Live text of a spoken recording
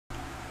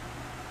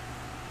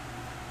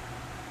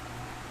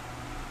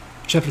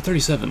Chapter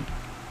 37.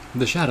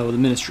 The Shadow of the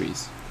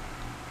Ministries.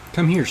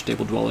 Come here,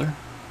 stable dweller.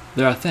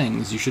 There are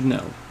things you should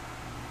know.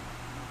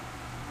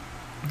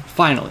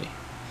 Finally,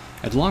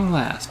 at long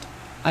last,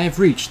 I have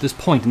reached this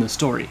point in the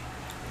story.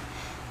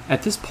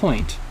 At this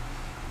point,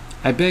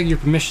 I beg your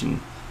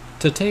permission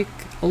to take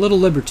a little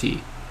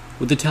liberty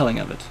with the telling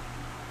of it.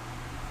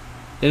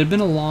 It had been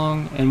a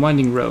long and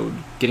winding road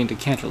getting to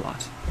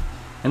Canterlot,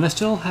 and I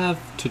still have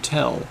to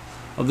tell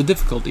of the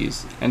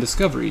difficulties and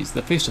discoveries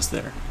that faced us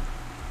there.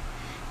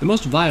 The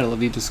most vital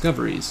of these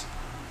discoveries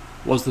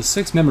was the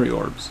 6 memory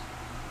orbs.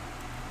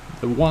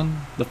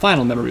 The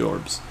final memory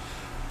orbs,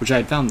 which I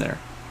had found there.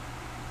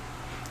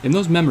 In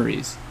those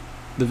memories,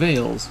 the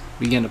veils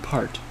began to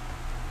part,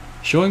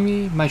 showing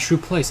me my true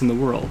place in the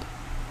world,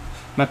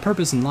 my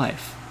purpose in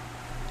life,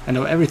 and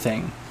how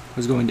everything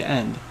was going to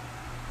end.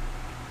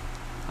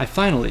 I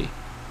finally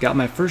got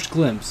my first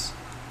glimpse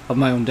of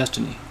my own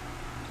destiny.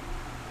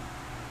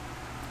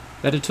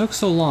 That it took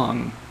so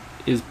long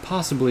is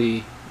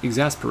possibly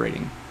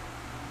exasperating,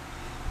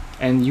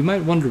 and you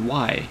might wonder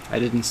why I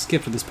didn't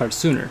skip to this part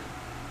sooner.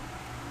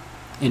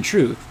 In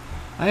truth,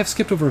 I have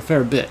skipped over a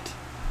fair bit,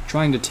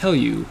 trying to tell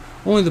you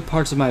only the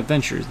parts of my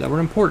adventures that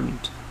were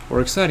important or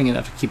exciting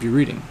enough to keep you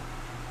reading.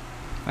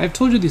 I have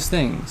told you these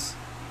things,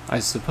 I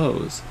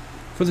suppose,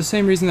 for the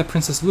same reason that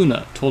Princess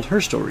Luna told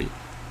her story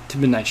to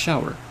Midnight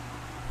Shower.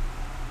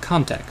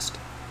 Context.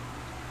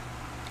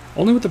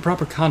 Only with the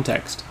proper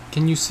context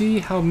can you see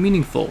how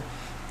meaningful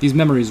these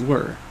memories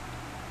were,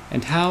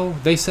 and how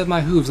they set my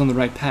hooves on the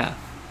right path.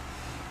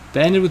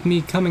 They ended with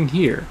me coming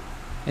here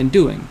and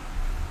doing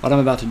what I'm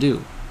about to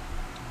do.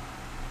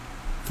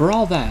 For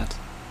all that,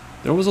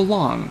 there was a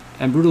long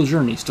and brutal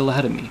journey still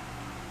ahead of me,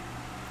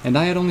 and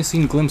I had only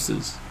seen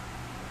glimpses.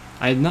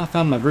 I had not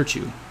found my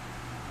virtue.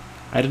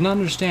 I did not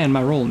understand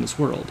my role in this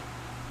world,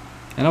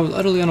 and I was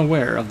utterly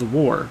unaware of the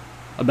war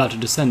about to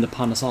descend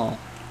upon us all.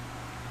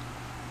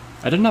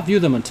 I did not view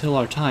them until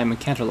our time in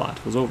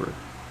Canterlot was over,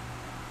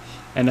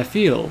 and I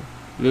feel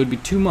it would be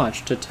too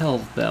much to tell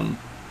them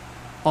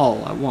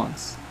all at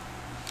once.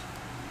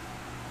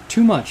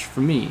 Too much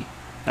for me,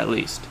 at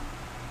least,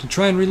 to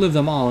try and relive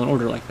them all in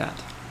order like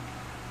that.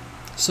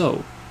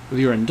 So, with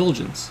your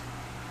indulgence,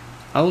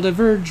 I will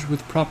diverge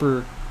with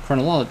proper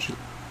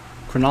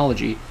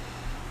chronology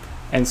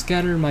and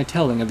scatter my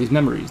telling of these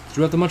memories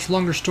throughout the much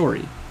longer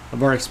story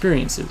of our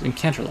experiences in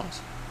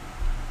Canterlot.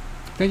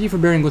 Thank you for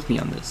bearing with me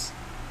on this.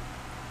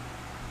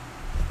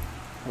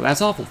 Well,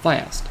 that's awful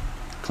fast,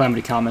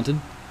 Calamity commented,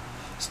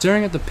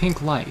 staring at the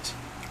pink light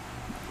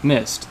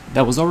mist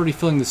that was already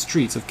filling the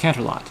streets of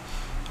Canterlot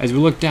as we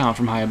looked down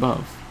from high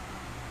above.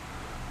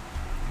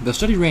 The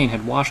steady rain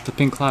had washed the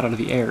pink cloud out of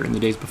the air in the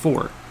days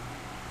before,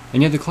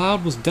 and yet the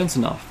cloud was dense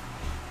enough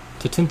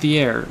to tint the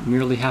air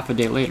merely half a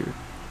day later.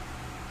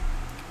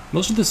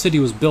 Most of the city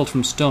was built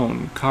from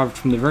stone carved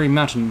from the very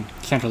mountain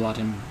Canterlot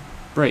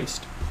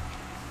embraced.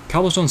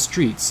 Cobblestone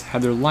streets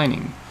had their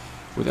lining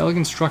with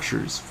elegant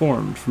structures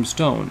formed from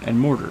stone and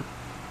mortar,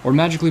 or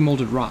magically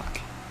molded rock.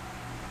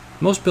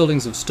 Most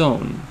buildings of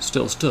stone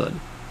still stood,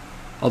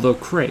 although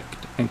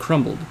cracked and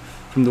crumbled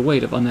from the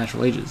weight of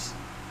unnatural ages.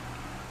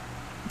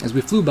 As we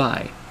flew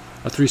by,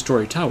 a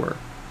 3-story tower,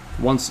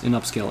 once an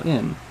upscale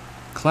inn,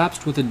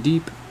 collapsed with a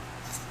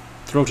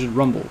deep-throated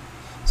rumble,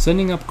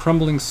 sending up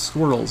crumbling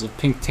swirls of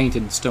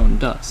pink-tainted stone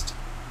dust.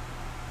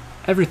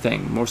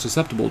 Everything more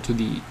susceptible to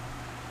the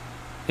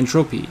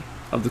entropy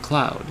of the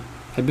cloud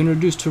had been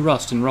reduced to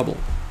rust and rubble.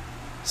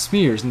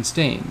 Smears and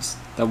stains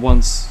that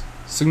once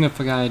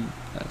signified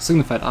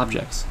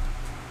objects,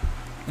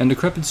 and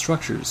decrepit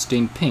structures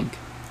stained pink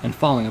and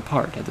falling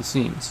apart at the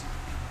seams.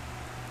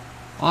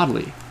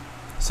 Oddly,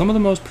 some of the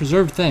most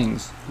preserved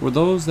things were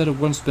those that had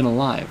once been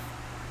alive.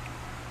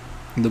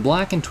 The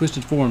black and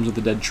twisted forms of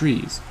the dead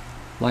trees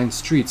lined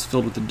streets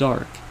filled with the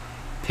dark,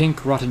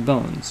 pink rotted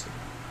bones,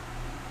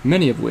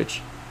 many of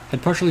which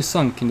had partially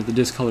sunk into the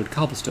discolored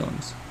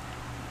cobblestones.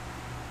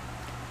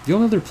 The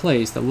only other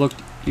place that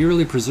looked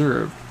eerily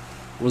preserved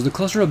was the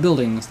cluster of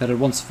buildings that had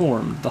once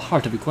formed the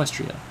heart of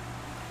Equestria.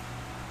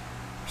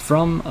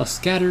 From a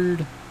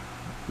scattered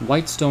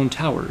white stone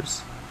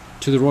towers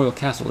to the royal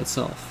castle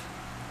itself.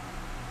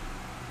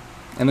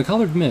 And the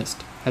colored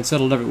mist had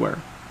settled everywhere,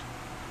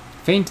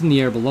 faint in the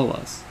air below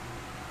us,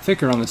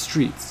 thicker on the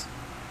streets,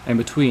 and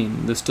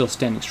between the still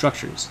standing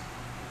structures.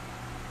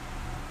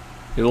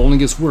 It only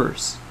gets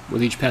worse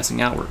with each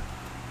passing hour,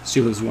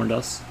 Steelers warned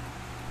us.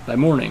 By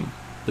morning,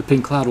 the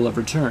pink cloud will have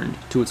returned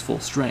to its full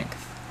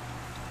strength.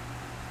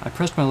 I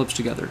pressed my lips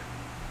together,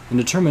 in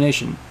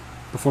determination,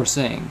 before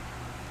saying,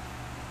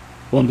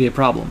 "Won't be a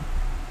problem.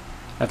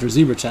 After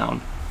Zebra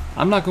Town,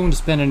 I'm not going to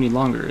spend any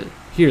longer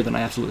here than I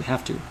absolutely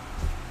have to."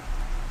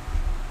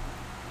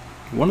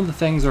 One of the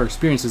things our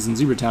experiences in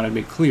Zebra Town had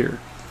made clear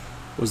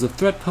was the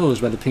threat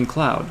posed by the pink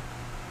cloud,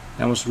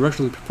 and was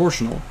directly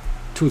proportional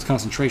to its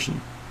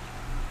concentration.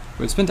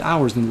 We had spent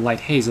hours in the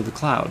light haze of the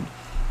cloud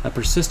that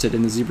persisted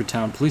in the Zebra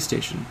Town police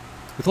station,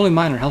 with only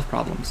minor health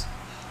problems.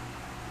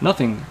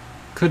 Nothing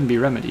couldn't be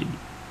remedied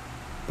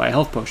by a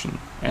health potion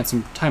and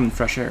some time in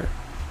fresh air.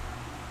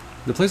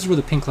 The places where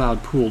the pink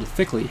cloud pooled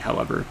thickly,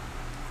 however,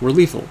 were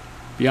lethal,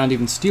 beyond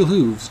even Steel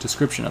Hooves'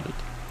 description of it.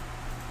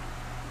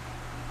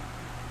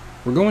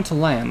 "We're going to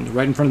land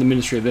right in front of the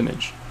Ministry of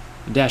Image,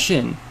 dash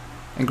in,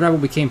 and grab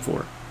what we came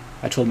for,"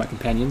 I told my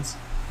companions.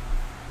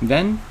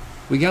 Then,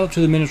 we gallop to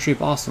the Ministry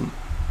of Awesome,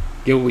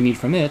 get what we need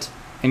from it,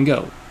 and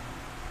go.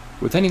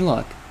 With any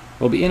luck,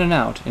 we'll be in and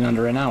out in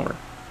under an hour.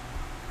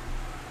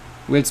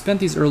 We had spent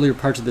these earlier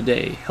parts of the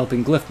day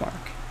helping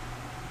Glyphmark.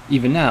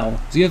 Even now,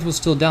 Zenith was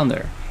still down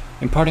there,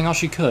 imparting all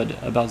she could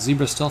about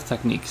zebra stealth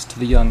techniques to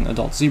the young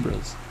adult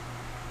zebras.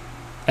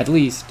 At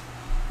least,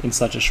 in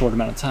such a short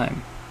amount of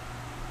time.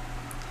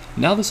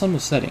 Now the sun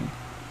was setting,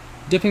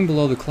 dipping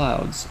below the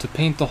clouds to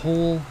paint the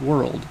whole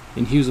world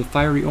in hues of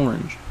fiery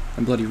orange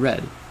and bloody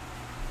red.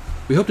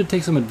 We hoped to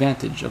take some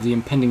advantage of the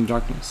impending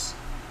darkness.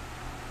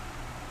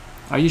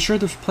 "Are you sure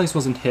this place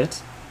wasn't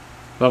hit?"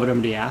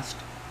 Velvet asked,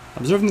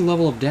 observing the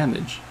level of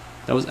damage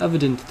that was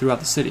evident throughout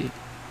the city.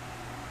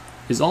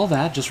 "Is all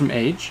that just from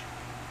age?"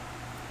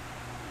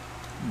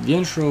 "The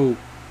entropic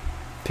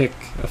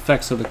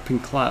effects of the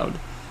pink cloud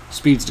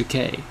speeds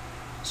decay,"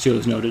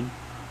 Steelers noted.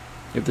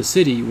 "If the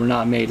city were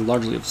not made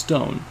largely of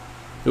stone,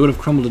 it would have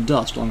crumbled to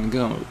dust long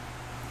ago.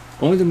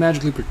 Only the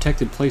magically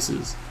protected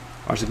places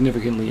are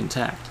significantly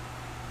intact."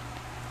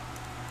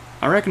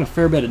 "I reckon a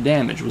fair bit of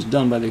damage was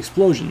done by the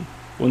explosion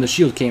when the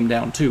shield came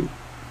down, too,"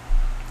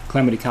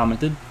 Calamity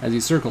commented as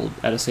he circled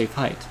at a safe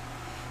height,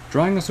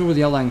 drawing us over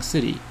the outlying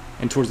city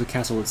and towards the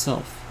castle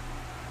itself.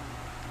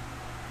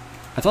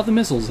 "I thought the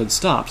missiles had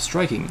stopped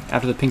striking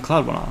after the pink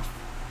cloud went off."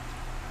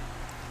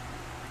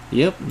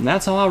 "Yep, and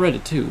that's how I read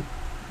it too.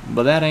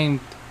 But that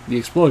ain't the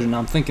explosion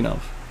I'm thinking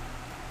of,"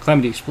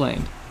 Calamity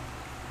explained.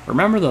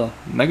 "Remember the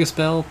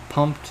megaspell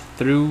pumped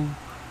through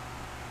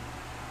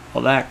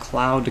all that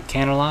cloud to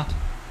Canterlot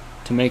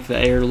to make the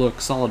air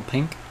look solid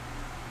pink?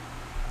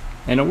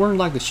 And it weren't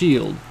like the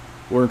shield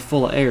weren't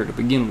full of air to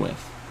begin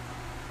with.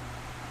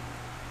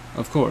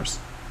 Of course,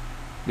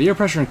 the air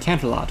pressure in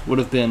Canterlot would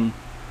have been,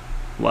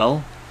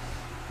 well,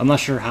 I'm not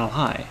sure how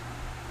high,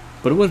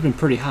 but it would have been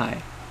pretty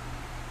high.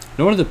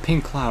 No wonder the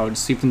pink cloud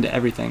seeped into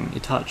everything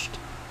it touched,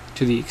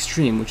 to the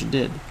extreme which it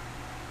did.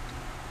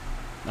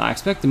 I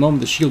expect the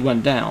moment the shield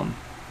went down,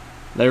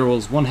 there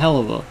was one hell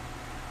of a...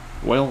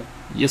 Well,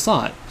 you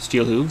saw it,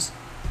 Steel Hooves.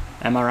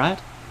 Am I right?"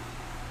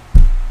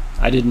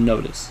 "I didn't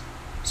notice,"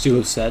 Steel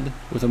Hooves said,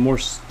 with a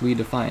morsely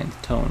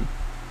defiant tone.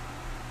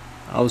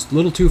 "I was a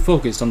little too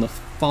focused on the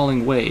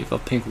falling wave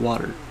of pink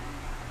water."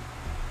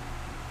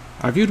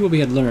 I reviewed what we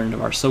had learned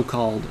of our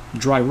so-called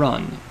dry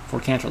run for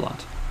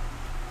Canterlot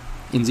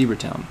in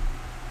Zebratown,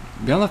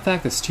 beyond the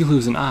fact that Steel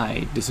Hooves and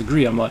I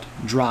disagree on what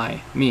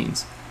dry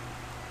means.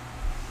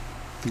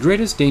 The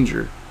greatest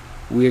danger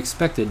we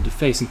expected to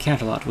face in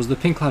Canterlot was the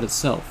pink cloud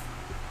itself,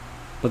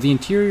 but the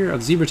interior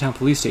of Zebratown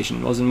Police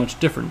Station wasn't much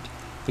different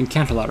than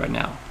Canterlot right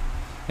now,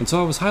 and so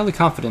I was highly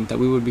confident that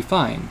we would be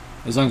fine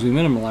as long as we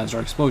minimalized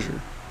our exposure.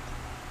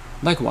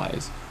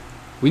 Likewise,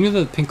 we knew that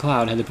the pink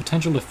cloud had the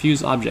potential to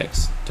fuse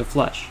objects to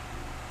flesh,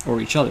 or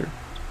each other.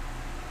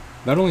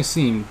 That only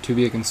seemed to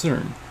be a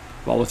concern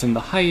while within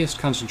the highest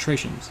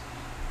concentrations,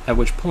 at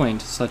which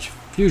point such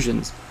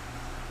fusions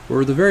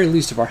were the very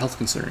least of our health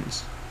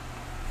concerns.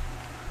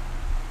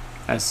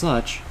 As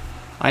such,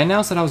 I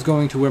announced that I was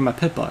going to wear my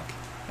pitbuck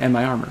and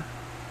my armor.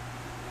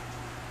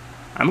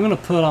 "I'm going to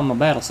put on my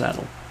battle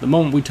saddle the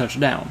moment we touch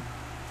down,"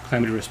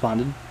 Calamity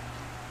responded.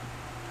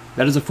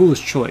 "That is a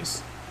foolish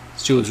choice,"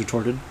 Steelers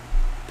retorted,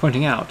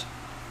 pointing out,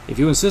 "if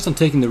you insist on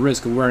taking the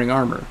risk of wearing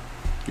armor,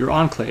 your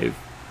Enclave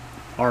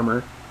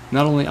armor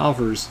not only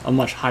offers a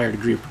much higher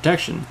degree of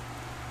protection,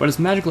 but its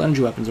magical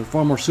energy weapons are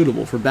far more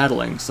suitable for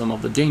battling some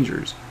of the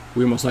dangers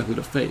we are most likely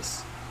to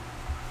face."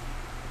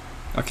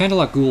 Our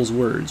Canterlot ghoul's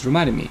words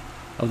reminded me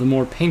of the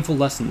more painful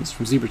lessons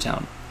from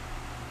Zebratown.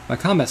 My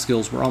combat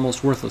skills were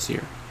almost worthless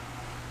here.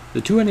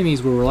 The two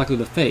enemies we were likely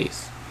to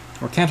face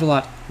were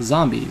Canterlot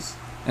zombies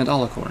and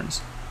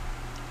alicorns.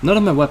 None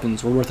of my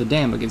weapons were worth a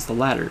damn against the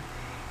latter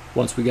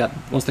once they got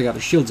their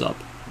shields up,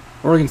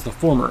 or against the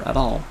former at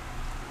all.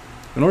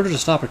 In order to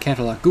stop a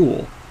Canterlot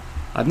ghoul,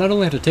 I'd not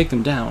only have to take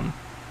them down,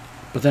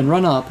 but then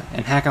run up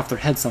and hack off their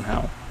heads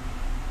somehow.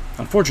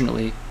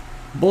 Unfortunately,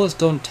 bullets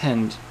don't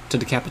tend to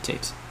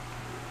decapitate.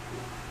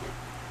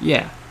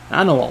 "Yeah,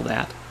 I know all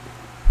that,"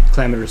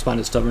 Calamity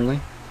responded stubbornly.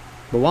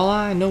 "But while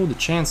I know the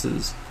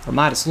chances are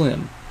mighty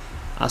slim,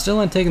 I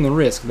still ain't taking the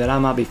risk that I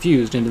might be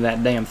fused into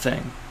that damn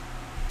thing."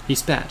 He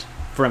spat,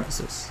 for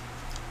emphasis.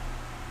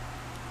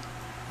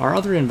 Our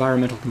other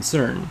environmental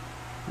concern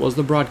was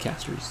the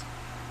broadcasters.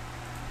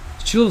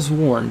 Steel was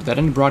warned that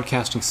any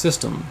broadcasting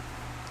system,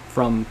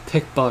 from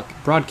pick-buck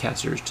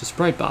broadcasters to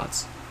sprite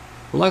bots,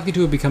 were likely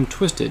to have become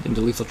twisted into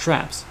lethal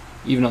traps,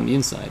 even on the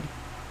inside.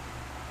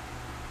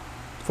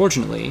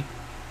 Fortunately,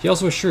 he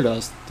also assured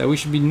us that we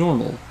should be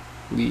normally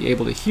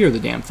able to hear the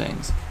damn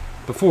things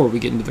before we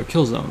get into their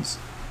kill zones.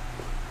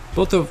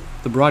 Both of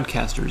the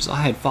broadcasters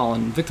I had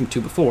fallen victim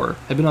to before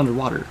had been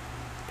underwater,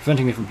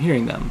 preventing me from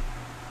hearing them,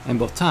 and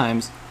both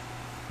times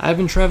I had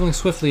been traveling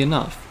swiftly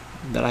enough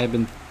that I had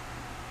been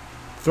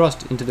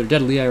thrust into their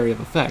deadly area of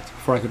effect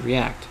before I could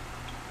react.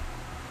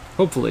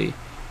 Hopefully,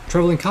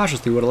 traveling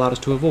cautiously would allow us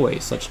to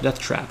avoid such death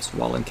traps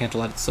while in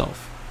Kkat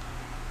itself.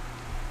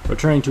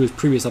 Returning to his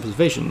previous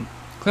observation,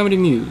 Calamity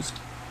mused.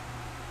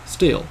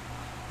 Still,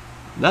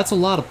 that's a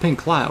lot of pink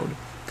cloud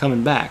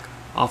coming back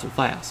awful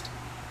fast.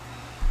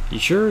 You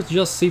sure it's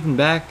just seeping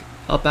back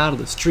up out of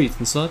the streets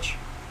and such?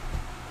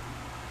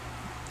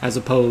 As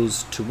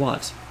opposed to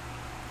what?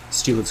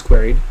 Steelix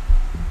queried.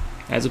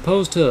 As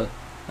opposed to,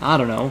 I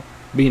don't know,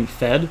 being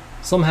fed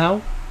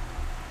somehow?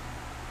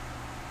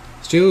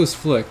 Steelix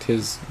flicked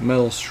his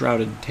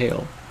metal-shrouded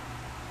tail.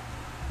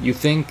 You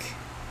think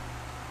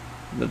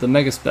that the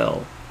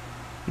megaspell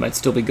might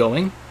still be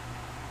going?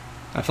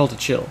 I felt a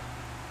chill.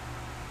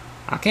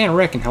 I can't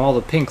reckon how all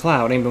the pink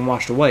cloud ain't been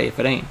washed away if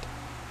it ain't.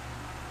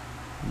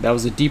 That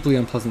was a deeply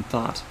unpleasant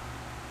thought.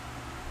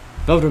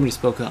 Velvet Remedy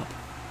spoke up.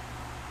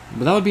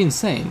 But that would be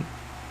insane.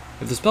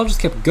 If the spell just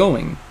kept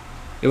going,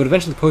 it would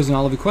eventually poison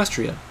all of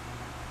Equestria.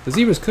 The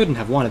zebras couldn't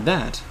have wanted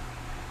that.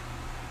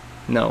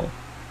 No,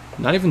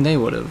 not even they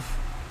would have.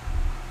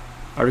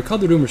 I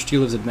recalled the rumor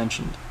Steelix had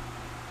mentioned.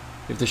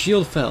 If the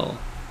shield fell,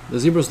 the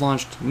zebras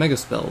launched mega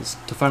spells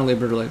to finally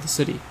obliterate the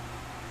city.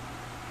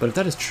 But if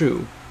that is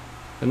true,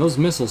 then those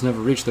missiles never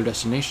reached their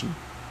destination.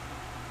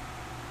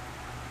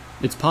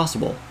 It's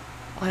possible,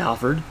 I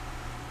offered,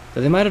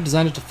 that they might have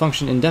designed it to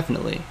function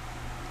indefinitely,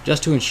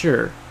 just to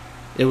ensure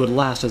it would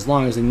last as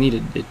long as they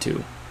needed it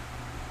to.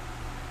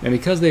 And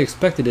because they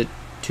expected it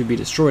to be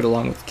destroyed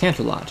along with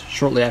Kkat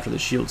shortly after the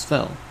shields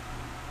fell.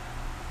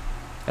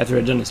 After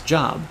it had done its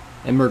job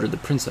and murdered the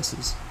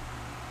princesses.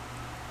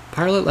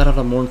 Pirate let out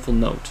a mournful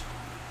note.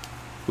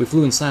 We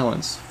flew in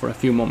silence for a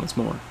few moments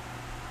more.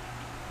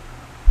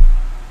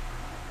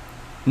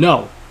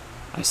 No,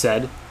 I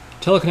said,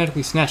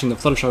 telekinetically snatching the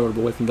Fluttershy orb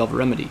away from Velvet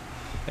Remedy,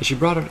 as she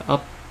brought it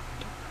up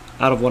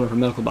out of one of her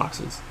medical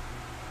boxes.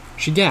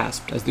 She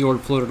gasped as the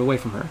orb floated away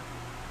from her.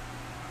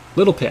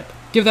 Little Pip,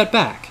 give that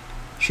back,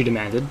 she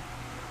demanded,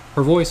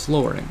 her voice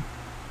lowering.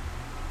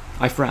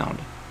 I frowned,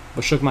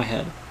 but shook my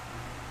head.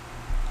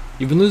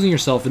 You've been losing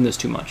yourself in this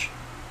too much,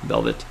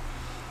 Velvet.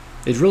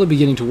 It's really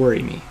beginning to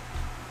worry me.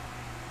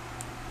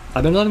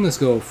 I've been letting this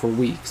go for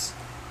weeks.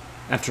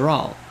 After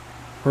all,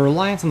 her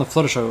reliance on the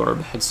Fluttershy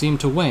orb had seemed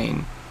to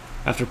wane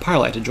after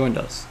Pyrelight had joined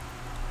us.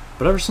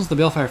 But ever since the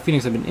Balefire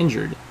Phoenix had been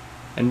injured,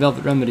 and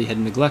Velvet Remedy had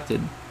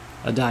neglected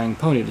a dying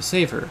pony to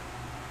save her,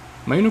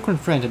 my unicorn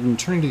friend had been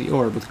turning to the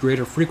orb with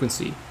greater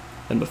frequency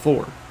than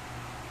before.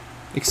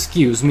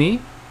 Excuse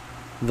me?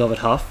 Velvet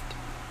huffed,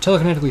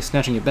 telekinetically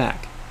snatching it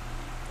back.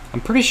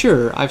 I'm pretty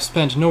sure I've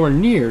spent nowhere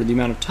near the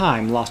amount of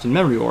time lost in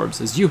memory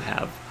orbs as you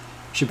have,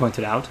 she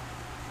pointed out,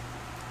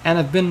 and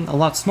I've been a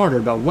lot smarter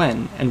about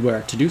when and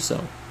where to do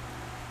so.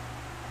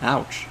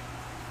 Ouch.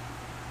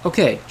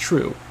 Okay,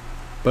 true,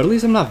 but at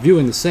least I'm not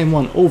viewing the same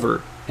one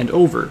over and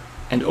over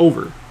and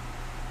over,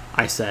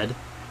 I said,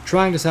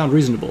 trying to sound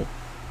reasonable.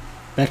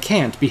 That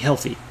can't be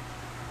healthy.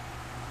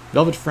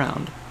 Velvet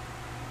frowned.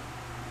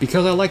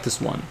 Because I like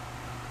this one.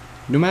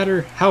 No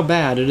matter how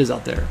bad it is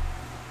out there,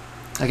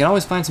 I can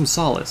always find some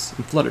solace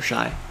in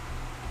Fluttershy.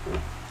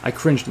 I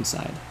cringed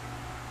inside.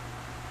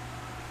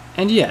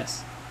 And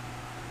yes,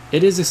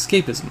 it is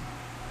escapism.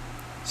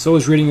 So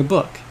is reading a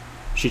book,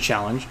 she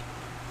challenged.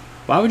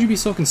 Why would you be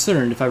so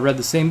concerned if I read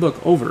the same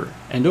book over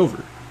and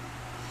over?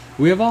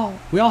 We all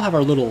have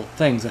our little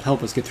things that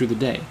help us get through the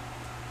day,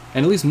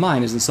 and at least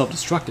mine isn't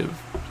self-destructive.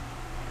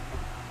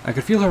 I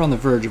could feel her on the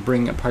verge of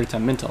bringing up party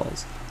time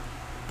mentals,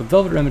 but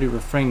Velvet Remedy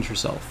refrained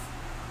herself,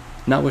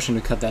 not wishing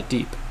to cut that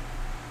deep.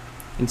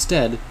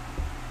 Instead,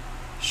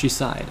 she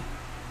sighed.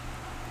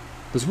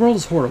 This world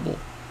is horrible,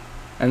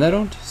 and I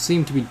don't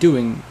seem to be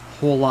doing a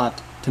whole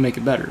lot to make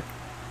it better.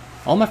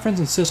 All my friends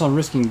insist on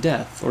risking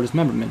death or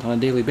dismemberment on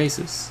a daily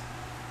basis.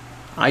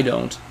 I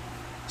don't,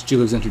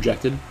 Steelix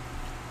interjected.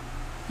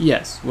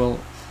 Yes, well,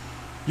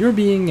 you're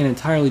being an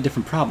entirely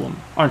different problem,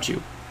 aren't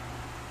you?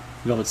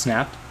 Velvet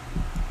snapped.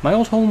 My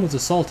old home was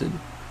assaulted.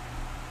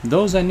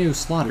 Those I knew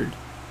slaughtered.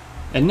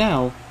 And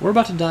now, we're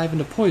about to dive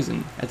into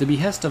poison at the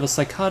behest of a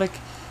psychotic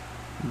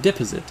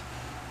deposit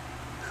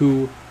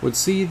who would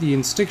see the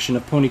extinction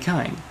of pony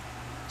kind.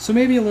 So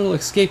maybe a little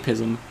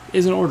escapism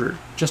is in order,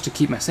 just to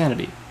keep my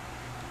sanity.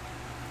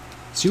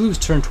 Steelix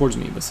turned towards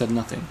me, but said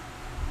nothing.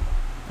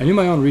 I knew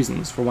my own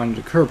reasons for wanting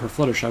to curb her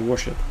Fluttershy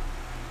worship,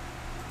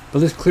 but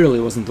this clearly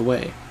wasn't the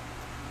way.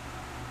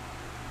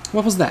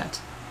 What was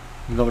that?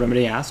 Velvet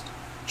Remedy asked,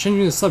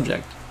 changing the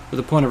subject with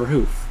the point of her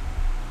hoof.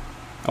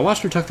 I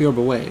watched her tuck the orb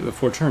away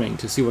before turning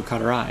to see what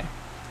caught her eye.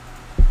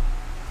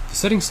 The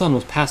setting sun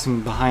was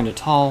passing behind a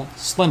tall,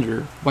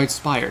 slender, white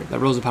spire that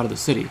rose up out of the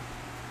city,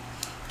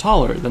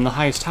 taller than the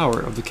highest tower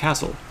of the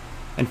castle,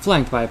 and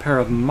flanked by a pair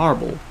of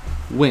marble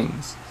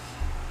wings,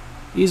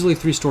 easily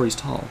 3 stories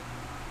tall.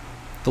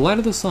 The light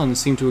of the sun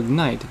seemed to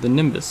ignite the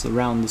nimbus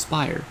around the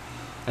spire,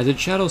 as its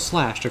shadow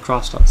slashed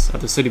across us at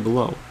the city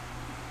below.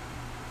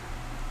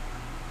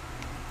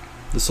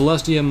 The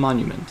Celestia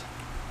Monument,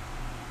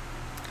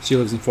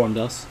 Steelix informed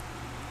us.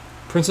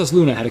 Princess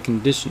Luna had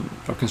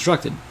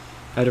constructed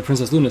after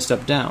Princess Luna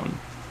stepped down,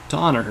 to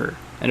honor her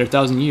and her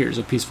 1,000 years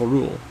of peaceful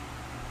rule.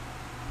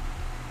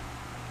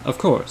 Of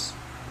course.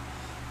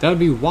 That would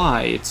be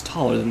why it's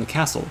taller than the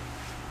castle.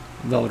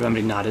 Velvet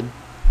Remedy nodded.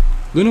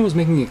 Luna was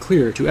making it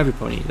clear to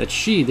everypony that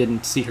she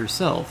didn't see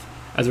herself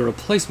as a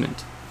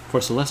replacement for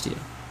Celestia.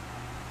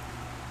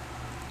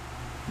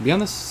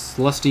 Beyond the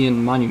Celestian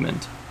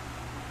monument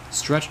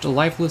stretched a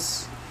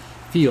lifeless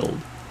field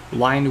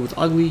lined with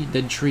ugly,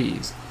 dead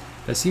trees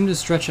that seemed to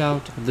stretch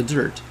out of the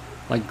dirt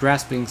like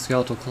grasping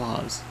skeletal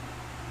claws.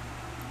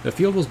 The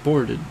field was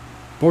bordered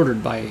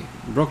by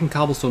broken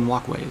cobblestone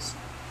walkways.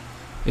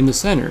 In the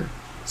center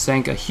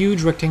sank a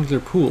huge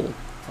rectangular pool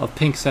of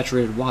pink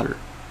saturated water.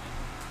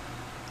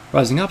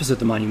 Rising opposite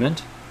the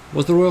monument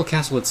was the royal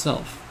castle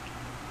itself,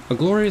 a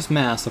glorious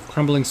mass of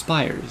crumbling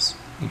spires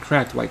and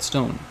cracked white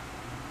stone.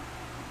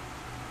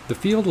 The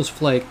field was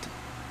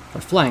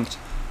flanked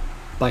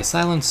by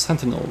silent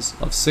sentinels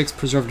of 6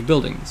 preserved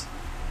buildings,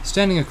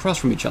 standing across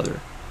from each other,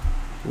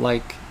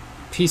 like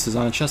pieces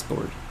on a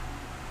chessboard.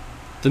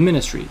 The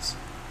ministries,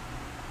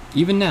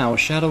 even now a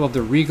shadow of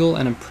their regal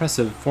and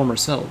impressive former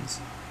selves.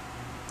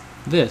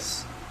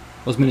 This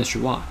was Ministry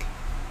Walk.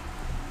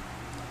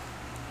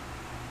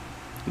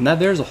 And that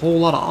there's a whole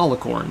lot of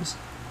alicorns,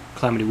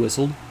 Calamity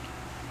whistled,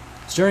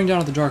 staring down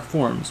at the dark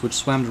forms which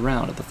swam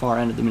around at the far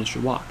end of the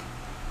Ministry Walk.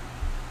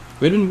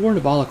 We had been warned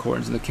of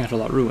alicorns in the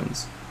Canterlot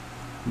ruins,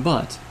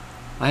 but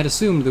I had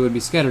assumed they would be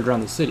scattered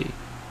around the city.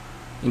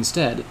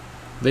 Instead,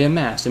 they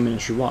amassed in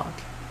Ministry Walk.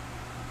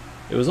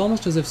 It was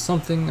almost as if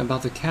something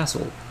about the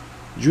castle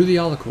drew the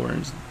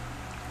alicorns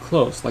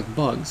close like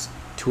bugs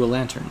to a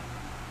lantern.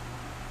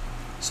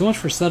 So much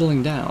for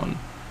settling down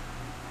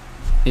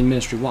in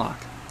Ministry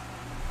Walk.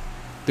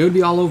 They would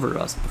be all over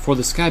us before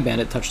the Sky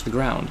Bandit touched the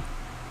ground.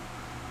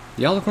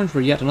 The alicorns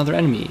were yet another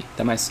enemy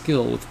that my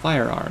skill with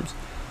firearms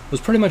was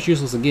pretty much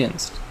useless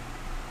against.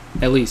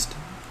 At least,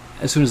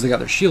 as soon as they got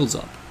their shields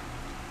up.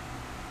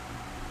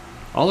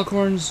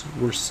 Alicorns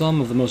were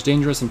some of the most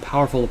dangerous and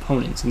powerful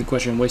opponents in the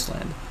Equestrian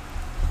Wasteland,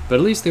 but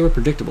at least they were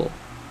predictable.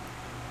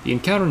 The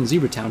encounter in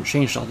Zebra Town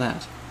changed all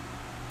that.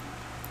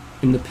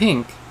 In the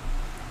pink,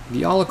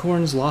 the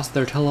alicorns lost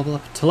their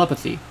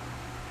telepathy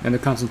and their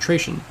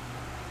concentration,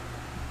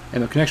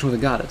 and their connection with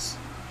the goddess.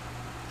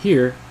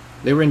 Here,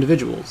 they were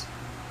individuals,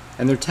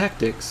 and their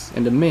tactics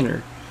and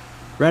demeanor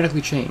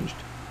radically changed.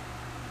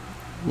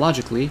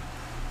 Logically,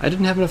 I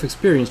didn't have enough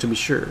experience to be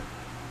sure,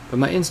 but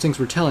my instincts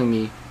were telling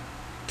me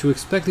to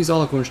expect these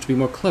alicorns to be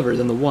more clever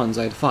than the ones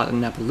I had fought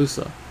in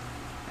Napaloosa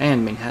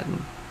and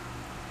Manhattan.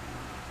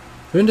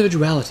 Their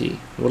individuality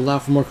would allow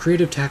for more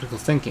creative tactical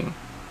thinking.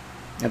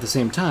 At the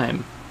same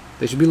time,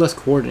 they should be less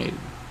coordinated.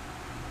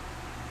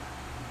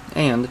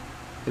 And,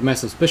 if my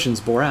suspicions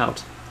bore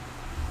out,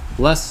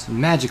 less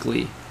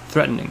magically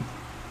threatening,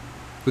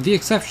 with the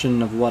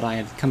exception of what I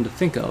had come to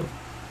think of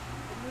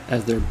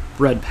as their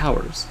bred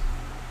powers.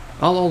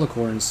 All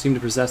alicorns seemed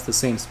to possess the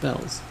same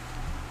spells.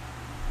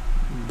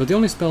 But the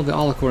only spell the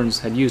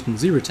alicorns had used in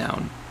Zebra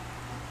Town,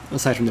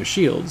 aside from their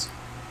shields,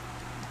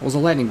 was a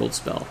lightning bolt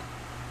spell,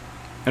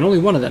 and only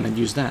one of them had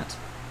used that.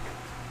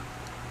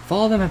 If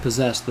all of them had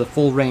possessed the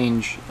full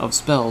range of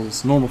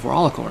spells normal for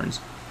alicorns,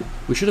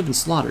 we should have been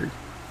slaughtered.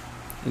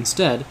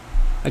 Instead,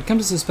 I'd come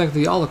to suspect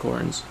the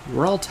alicorns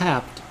were all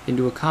tapped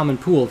into a common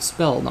pool of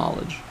spell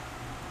knowledge,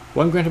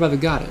 one granted by the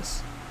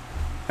goddess,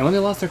 and when they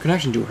lost their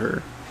connection to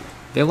her,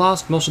 they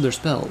lost most of their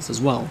spells as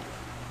well.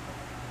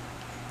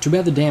 Too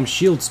bad the damn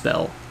shield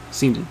spell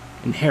seemed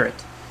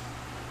inherent.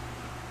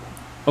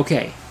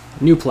 Okay,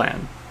 new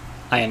plan,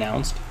 I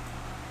announced.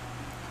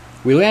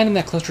 We land in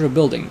that cluster of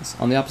buildings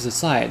on the opposite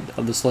side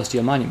of the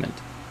Celestial Monument,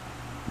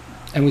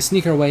 and we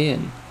sneak our way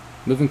in,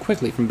 moving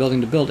quickly from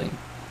building to building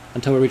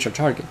until we reach our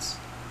targets.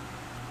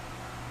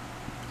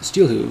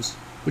 Steelhooves,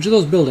 which of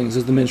those buildings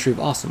is the Ministry of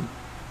Awesome?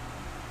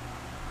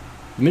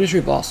 The Ministry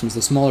of Awesome is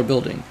the smaller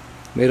building,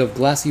 made of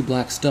glassy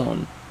black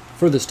stone,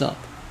 furthest up,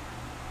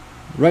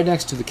 right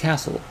next to the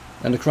castle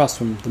and across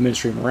from the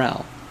Ministry of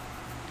Morale.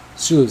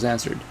 Steelhooves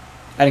answered,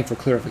 adding for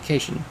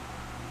clarification.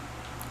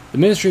 The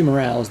Ministry of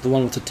Morale is the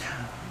one with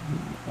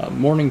the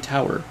morning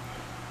tower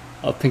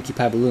of Pinkie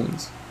Pie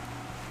balloons.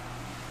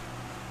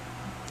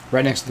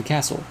 Right next to the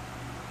castle.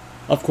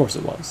 Of course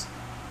it was.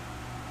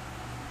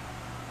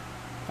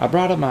 I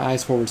brought up my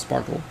eyes forward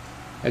sparkle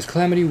as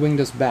Calamity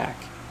winged us back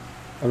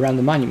around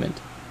the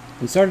monument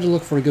and started to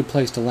look for a good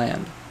place to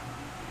land.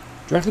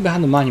 Directly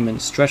behind the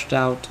monument stretched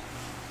out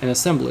an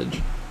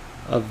assemblage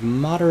of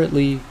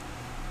moderately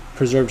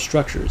preserved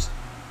structures,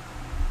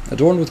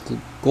 adorned with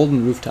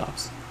golden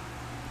rooftops.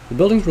 The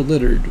buildings were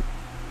littered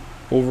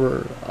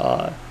over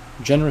a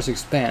generous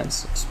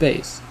expanse of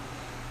space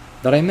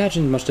that I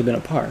imagined must have been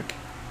a park.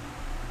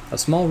 A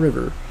small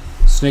river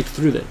snaked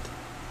through it,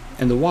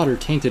 and the water,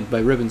 tainted by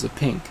ribbons of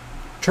pink,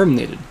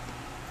 terminated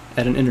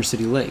at an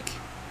inner-city lake.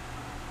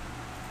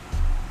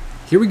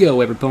 "Here we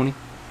go, everypony,"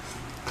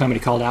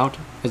 Calamity called out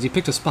as he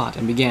picked a spot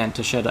and began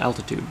to shed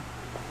altitude.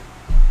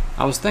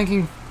 I was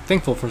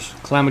thankful for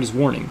Calamity's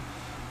warning,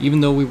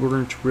 even though we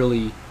weren't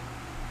really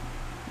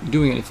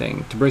doing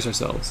anything to brace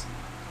ourselves.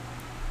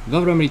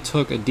 Velvet Remedy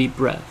took a deep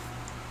breath.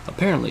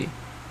 Apparently,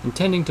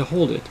 intending to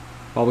hold it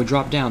while we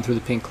dropped down through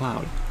the pink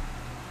cloud.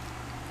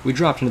 We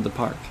dropped into the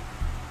park.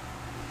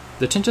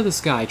 The tint of the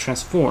sky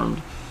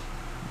transformed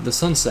the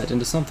sunset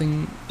into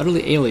something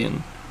utterly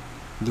alien,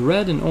 the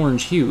red and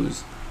orange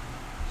hues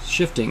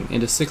shifting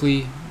into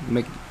sickly,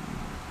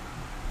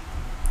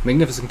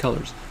 magnificent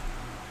colors.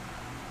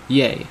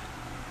 Yay.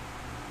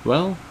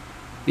 Well,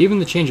 even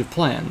the change of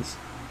plans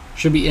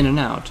should be in and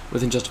out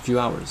within just a few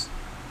hours.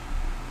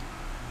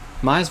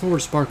 My eyes forward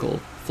sparkle,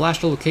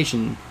 flashed a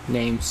location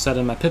name set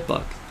on my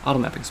Pitbuck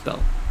automapping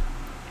spell.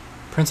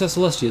 Princess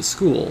Celestia's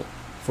School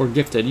for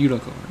Gifted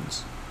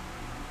Unicorns.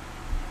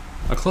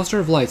 A cluster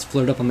of lights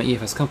flared up on my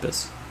EFS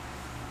compass,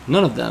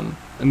 none of them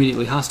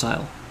immediately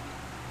hostile.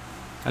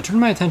 I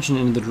turned my attention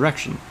in the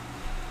direction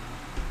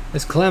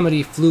as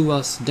Calamity flew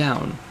us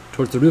down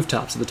towards the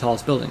rooftops of the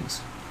tallest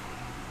buildings.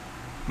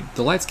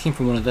 The lights came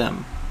from one of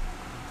them.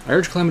 I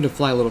urged Calamity to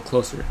fly a little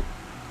closer.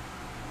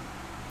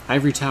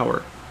 Ivory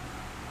Tower,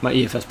 my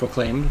EFS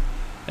proclaimed,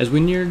 as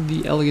we neared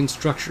the elegant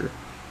structure,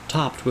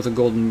 topped with a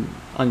golden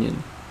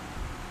onion.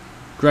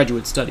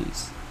 Graduate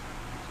Studies.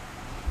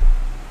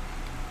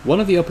 One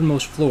of the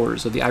uppermost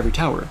floors of the Ivory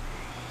Tower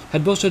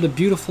had boasted a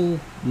beautiful,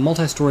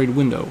 multi-storied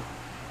window.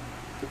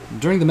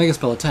 During the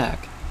Megaspell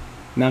attack,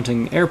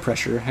 mounting air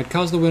pressure had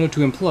caused the window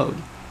to implode,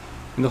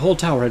 and the whole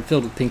tower had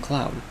filled with pink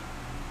cloud.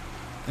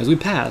 As we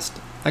passed,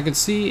 I could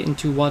see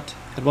into what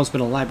had once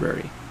been a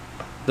library,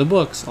 the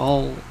books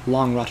all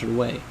long rotted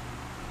away.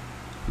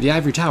 The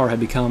Ivory Tower had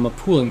become a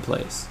pooling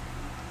place.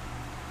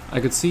 I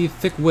could see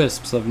thick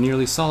wisps of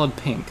nearly solid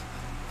pink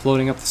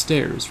floating up the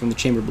stairs from the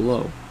chamber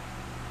below.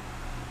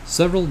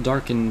 Several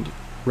darkened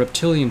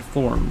reptilian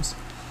forms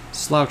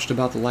slouched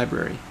about the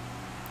library,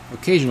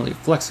 occasionally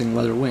flexing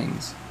leather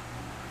wings.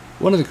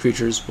 One of the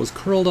creatures was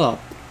curled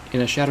up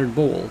in a shattered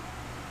bowl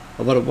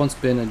of what had once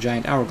been a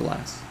giant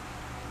hourglass,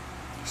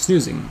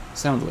 snoozing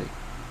soundly.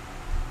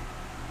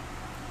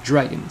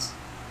 Dragons.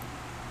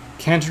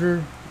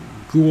 Canter,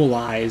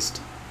 ghoul-ized,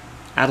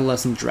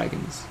 adolescent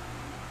dragons.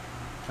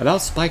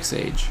 About Spike's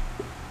age,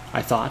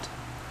 I thought,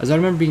 as I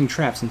remember being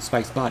trapped in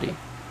Spike's body,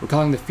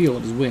 recalling the feel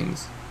of his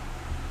wings.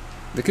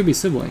 They could be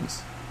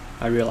siblings,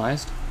 I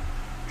realized,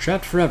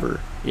 trapped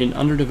forever in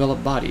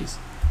underdeveloped bodies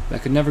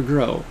that could never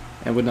grow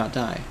and would not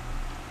die.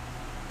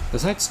 The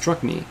sight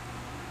struck me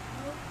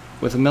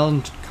with a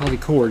melancholy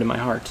chord in my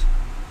heart,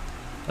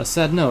 a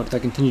sad note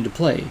that continued to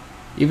play,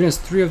 even as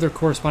 3 of their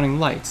corresponding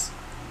lights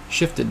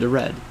shifted to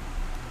red.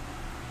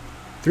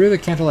 3 of the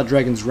Canterlot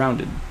dragons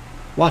rounded,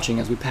 watching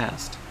as we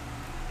passed,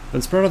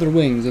 then spread out their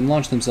wings and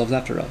launched themselves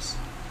after us.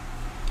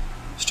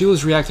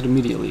 Steelhooves reacted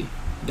immediately,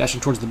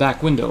 dashing towards the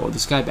back window of the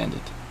Sky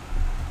Bandit.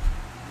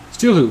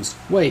 "Steelhooves,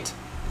 wait!"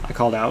 I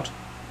called out,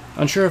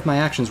 unsure if my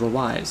actions were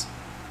wise,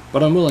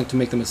 but unwilling to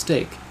make the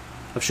mistake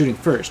of shooting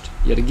first,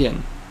 yet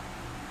again.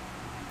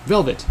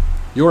 "Velvet,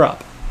 you're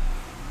up!"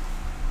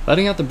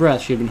 Letting out the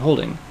breath she had been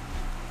holding,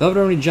 Velvet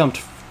already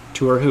jumped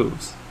to her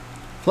hooves,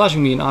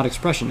 flashing me an odd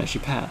expression as she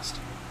passed.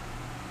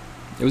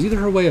 It was either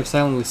her way of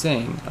silently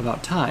saying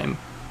about time,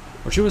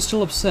 or she was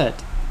still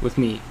upset with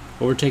me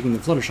overtaking the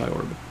Fluttershy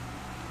orb.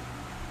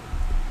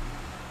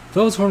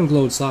 Velvet's horn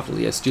glowed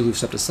softly as Steelhoof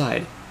stepped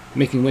aside,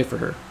 making way for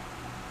her.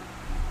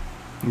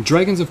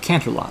 "Dragons of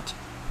Canterlot,"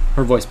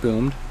 her voice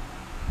boomed,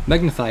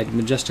 magnified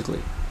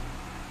majestically.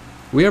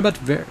 "We are but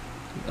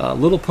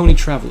little pony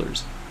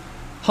travelers,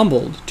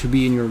 humbled to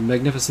be in your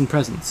magnificent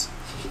presence.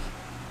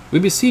 We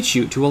beseech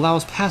you to allow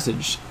us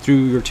passage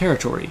through your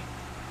territory.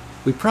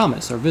 We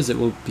promise our visit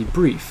will be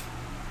brief,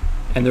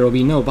 and there will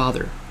be no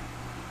bother."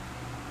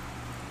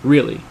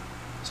 "Really?"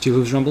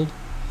 Steelhooves rumbled,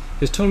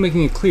 his tone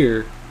making it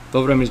clear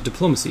Velvet Remy's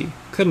diplomacy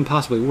couldn't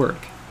possibly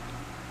work.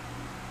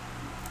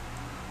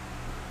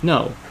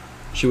 "No,"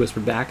 she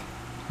whispered back.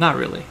 "Not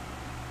really."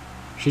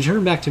 She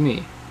turned back to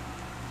me.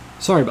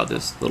 "Sorry about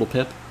this, little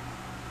Pip."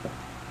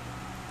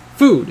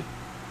 "Food!"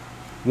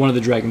 one of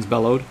the dragons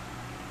bellowed.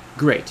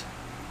 Great.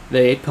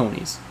 They ate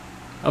ponies.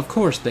 Of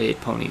course they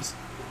ate ponies.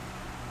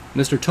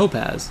 Mr.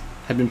 Topaz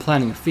had been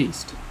planning a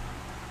feast.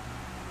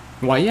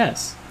 "Why,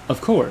 yes,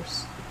 of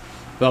course,"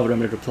 Velvet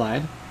Remy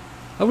replied.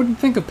 "I wouldn't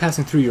think of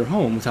passing through your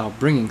home without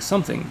bringing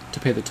something to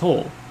pay the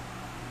toll."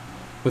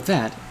 With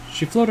that,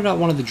 she floated out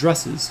one of the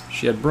dresses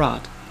she had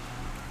brought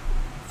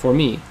for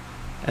me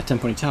at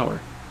Tenpony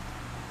Tower,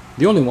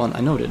 the only one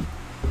I noted,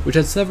 which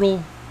had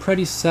several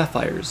pretty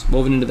sapphires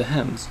woven into the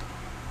hems.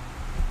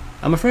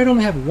 "I'm afraid I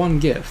only have one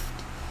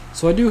gift,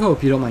 so I do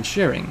hope you don't mind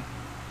sharing."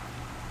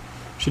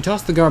 She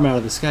tossed the garment out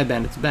of the Sky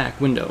Bandit's back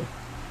window,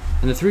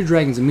 and the 3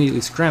 dragons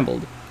immediately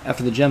scrambled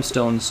after the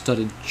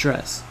gemstone-studded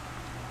dress.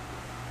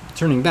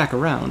 Turning back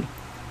around,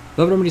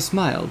 Velvet Remedy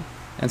smiled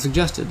and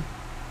suggested,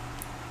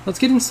 "Let's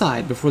get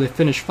inside before they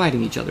finish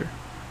fighting each other."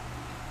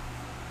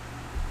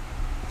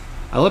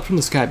 I leapt from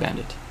the Sky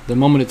Bandit the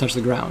moment it touched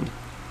the ground,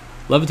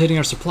 levitating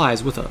our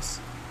supplies with us.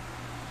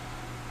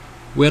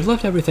 We had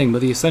left everything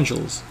but the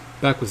essentials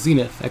back with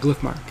Zenith at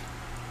Glyphmark.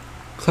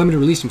 Calamity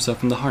released himself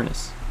from the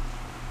harness.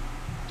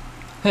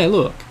 "Hey,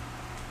 look,"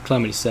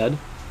 Calamity said,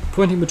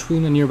 pointing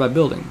between a nearby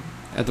building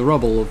at the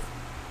rubble of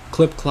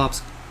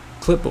Clip-Clop's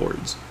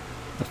clipboards.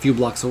 a few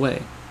blocks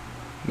away.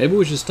 Maybe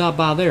we should stop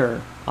by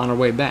there on our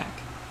way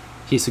back,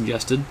 he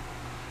suggested,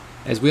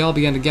 as we all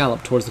began to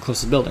gallop towards the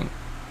closest building.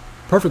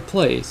 Perfect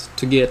place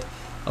to get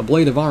a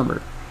blade of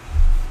armor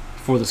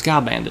for the Sky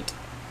Bandit.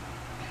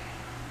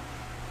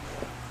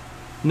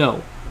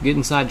 No,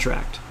 getting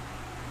sidetracked.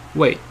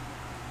 Wait,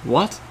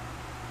 what?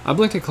 I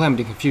blinked at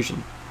Calamity in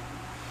confusion.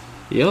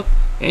 Yep,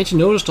 ain't you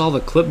noticed all the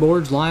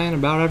clipboards lying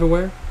about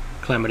everywhere?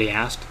 Calamity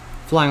asked,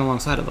 flying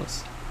alongside of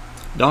us.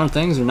 Darn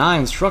things are nigh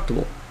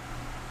indestructible.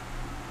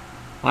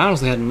 I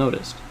honestly hadn't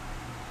noticed,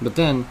 but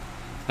then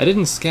I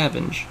didn't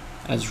scavenge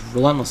as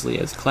relentlessly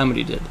as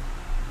Calamity did.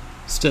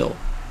 Still,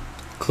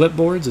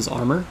 clipboards as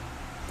armor?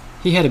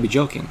 He had to be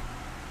joking.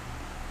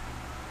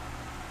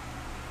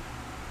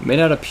 Made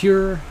out of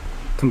pure,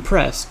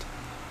 compressed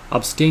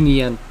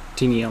obsidian.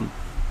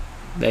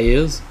 That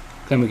is,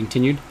 Calamity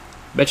continued.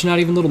 Bet you not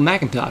even little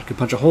Macintosh could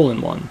punch a hole in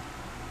one.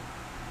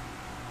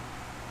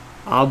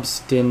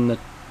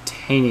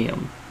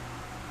 Obstinatanium.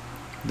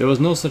 There was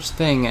no such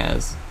thing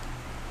as...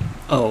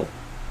 Oh,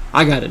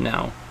 I got it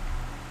now.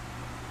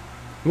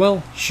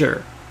 Well,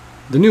 sure,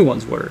 the new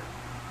ones were,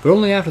 but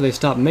only after they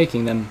stopped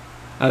making them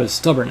out of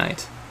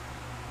stubbornite.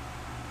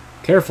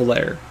 Careful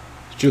there,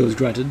 Jules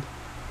grunted.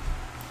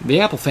 The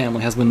Apple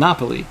family has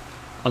monopoly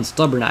on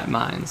stubbornite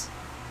mines.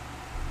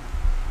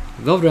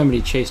 Velvet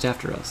Remedy chased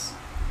after us,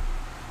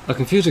 a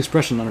confused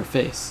expression on her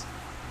face.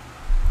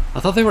 I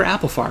thought they were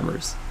apple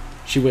farmers,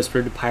 she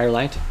whispered to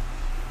Pyrelight,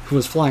 who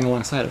was flying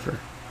alongside of her.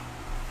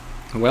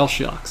 Well,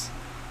 shucks,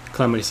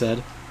 Calamity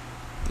said.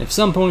 If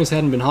some ponies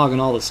hadn't been hogging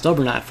all the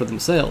stubbornite for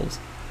themselves,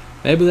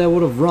 maybe they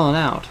would have run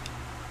out,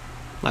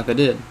 like they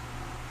did.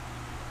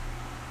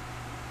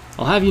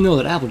 I'll have you know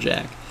that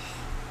Applejack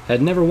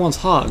had never once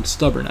hogged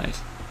stubbornite,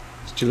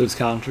 Jules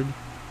countered.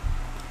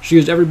 She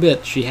used every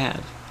bit she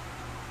had.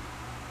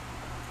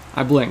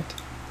 I blinked,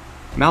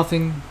 mouth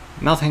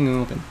hanging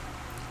open.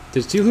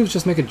 Did Two Hooves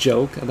just make a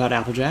joke about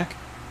Applejack?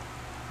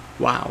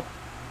 Wow.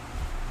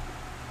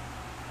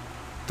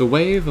 The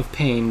wave of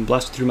pain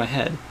blasted through my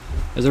head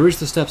as I reached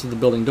the steps of the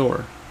building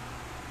door.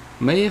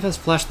 Maeve has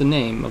flashed the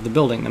name of the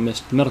building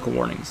amidst the medical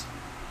warnings.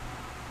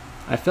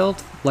 I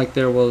felt like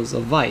there was a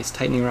vice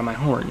tightening around my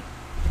horn.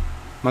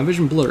 My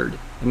vision blurred,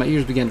 and my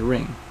ears began to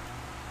ring.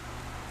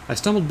 I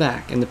stumbled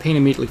back, and the pain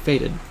immediately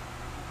faded.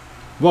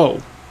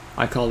 Whoa!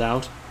 I called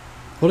out,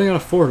 holding out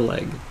a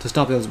foreleg to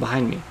stop those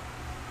behind me.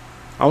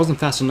 I wasn't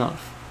fast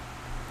enough.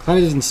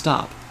 Calamity didn't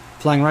stop,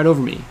 flying right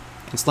over me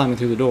and slamming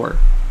through the door.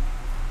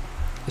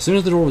 As soon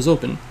as the door was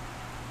open,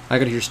 I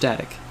could hear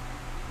static.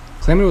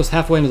 Calamity was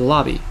halfway into the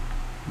lobby,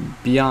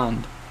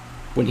 beyond,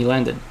 when he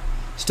landed,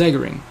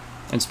 staggering,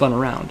 and spun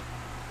around.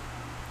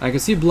 I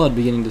could see blood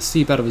beginning to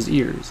seep out of his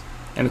ears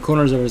and the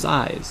corners of his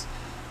eyes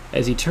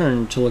as he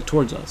turned to look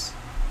towards us,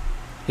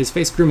 his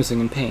face grimacing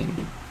in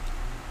pain.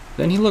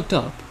 Then he looked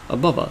up,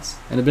 above us,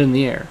 and a bit in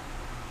the air.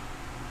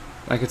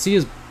 I could see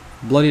his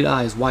bloodied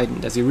eyes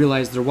widened as he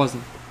realized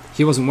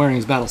he wasn't wearing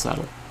his battle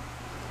saddle.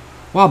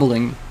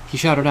 Wobbling, he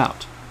shouted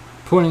out,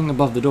 pointing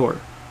above the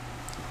door.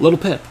 Little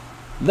Pip,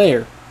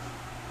 there!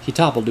 He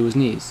toppled to his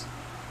knees.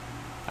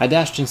 I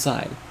dashed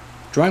inside,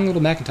 drawing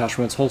little Macintosh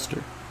from its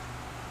holster,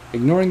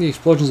 ignoring the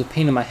explosions of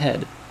pain in my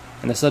head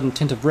and the sudden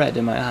tint of red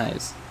in my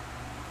eyes.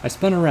 I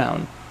spun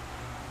around,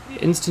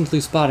 instantly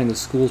spotting the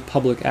school's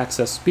public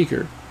access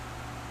speaker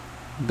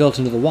built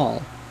into the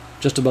wall,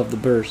 just above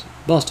the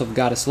bust of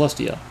Goddess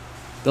Celestia,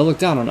 that looked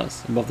down on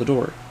us above the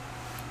door.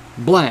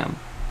 Blam!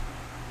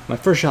 My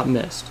first shot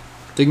missed,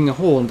 digging a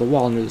hole into the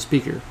wall near the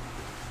speaker.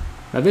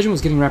 My vision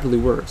was getting rapidly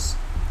worse,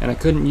 and I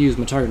couldn't use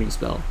my targeting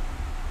spell.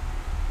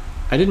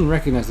 I didn't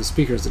recognize the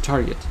speaker as the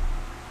target.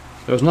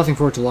 There was nothing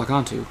for it to lock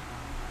onto.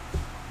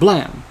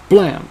 Blam!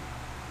 Blam!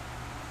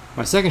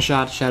 My second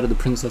shot shattered the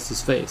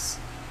princess's face.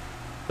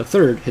 The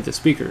third hit the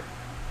speaker,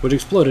 which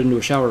exploded into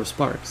a shower of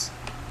sparks.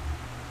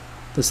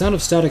 The sound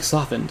of static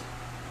softened,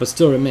 but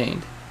still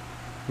remained.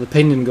 The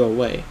pain didn't go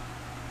away.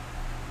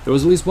 There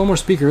was at least one more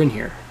speaker in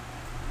here.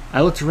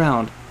 I looked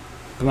around,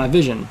 but my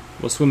vision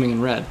was swimming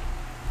in red.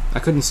 I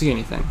couldn't see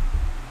anything.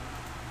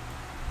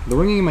 The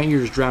ringing in my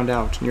ears drowned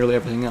out nearly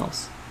everything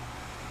else.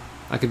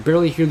 I could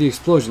barely hear the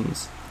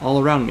explosions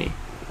all around me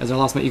as I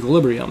lost my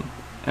equilibrium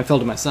and fell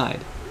to my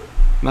side,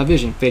 my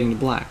vision fading to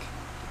black.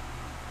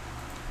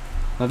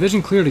 My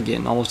vision cleared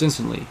again almost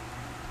instantly,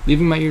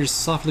 leaving my ears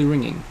softly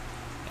ringing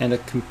and a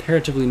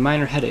comparatively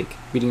minor headache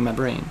beating in my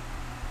brain.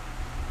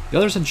 The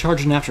others had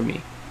charged in after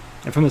me,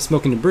 and from the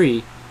smoke and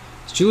debris,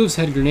 Stulivs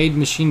had grenade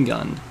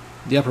machine-gunned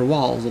the upper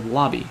walls of the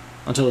lobby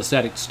until the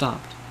static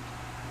stopped.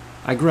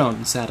 I groaned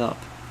and sat up,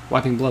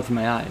 wiping blood from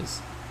my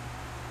eyes.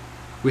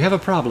 We have a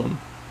problem,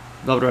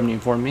 Velvet Remedy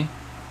informed me.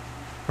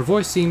 Her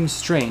voice seemed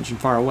strange and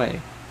far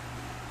away.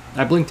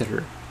 I blinked at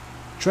her,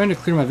 trying to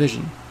clear my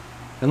vision,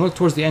 then looked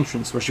towards the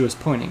entrance where she was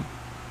pointing.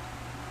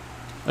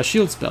 A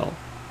shield spell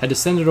had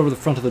descended over the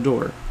front of the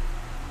door,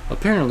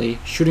 apparently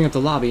shooting up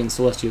the lobby in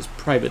Celestia's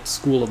private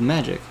school of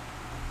magic.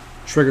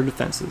 Triggered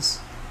defenses.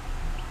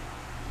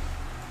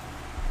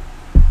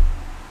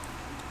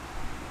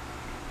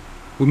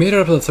 '" 'Wait, We made it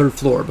up to the 3rd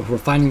floor before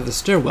finding that the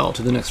stairwell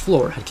to the next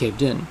floor had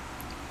caved in,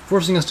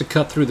 forcing us to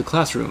cut through the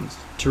classrooms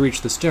to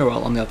reach the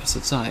stairwell on the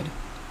opposite side.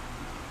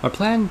 Our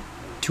plan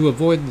to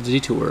avoid the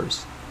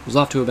detours was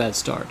off to a bad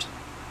start.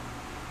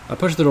 I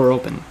pushed the door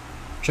open,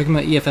 checking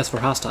my EFS for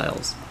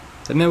hostiles,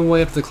 then made my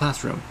way up to the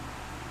classroom.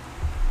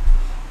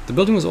 The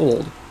building was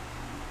old,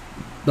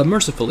 but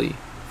mercifully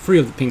free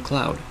of the pink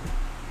cloud,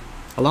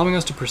 allowing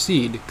us to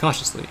proceed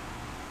cautiously.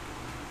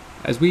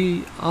 As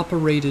we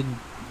operated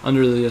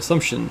under the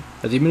assumption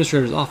that the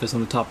administrator's office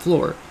on the top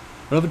floor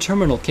would have a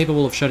terminal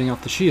capable of shutting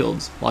off the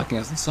shields, locking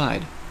us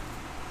inside.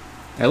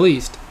 At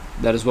least,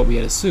 that is what we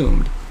had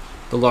assumed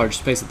the large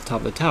space at the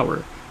top of the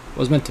tower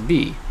was meant to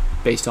be,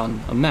 based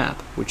on a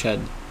map which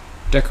had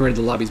decorated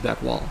the lobby's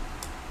back wall.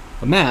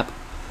 A map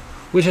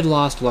which had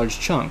lost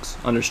large chunks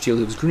under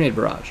Steelhoove's grenade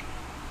barrage.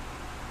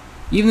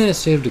 Even in a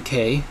state of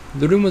decay,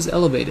 the room was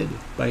elevated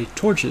by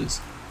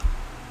torches,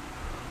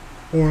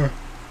 or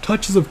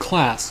touches of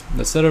class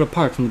that set it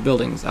apart from the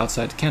buildings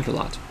outside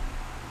Kkat.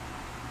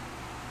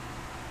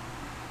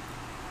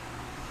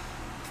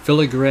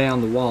 Filigree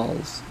on the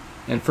walls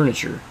and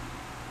furniture,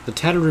 the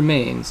tattered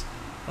remains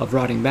of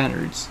rotting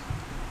banners,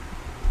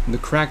 the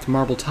cracked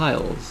marble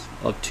tiles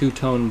of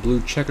two-tone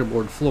blue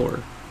checkerboard floor.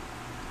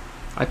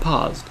 I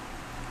paused,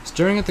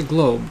 staring at the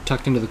globe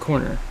tucked into the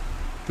corner,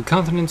 the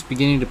continents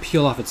beginning to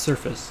peel off its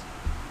surface.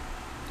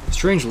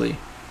 Strangely,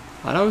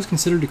 I'd always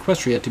considered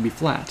Equestria to be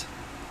flat.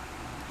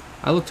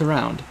 I looked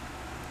around.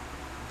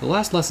 The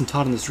last lesson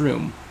taught in this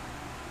room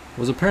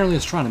was apparently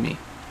astronomy,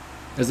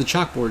 as the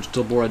chalkboard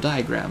still bore a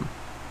diagram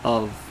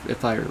of,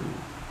 if I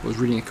was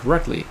reading it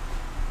correctly,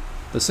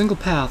 the single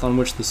path on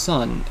which the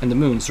sun and the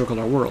moon circled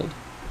our world.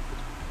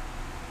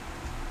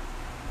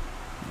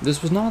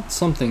 This was not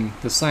something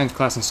the science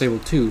class in Stable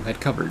 2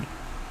 had covered.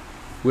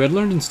 We had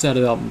learned instead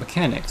about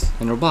mechanics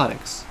and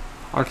robotics,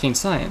 arcane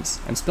science,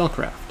 and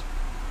spellcraft.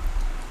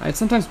 I had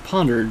sometimes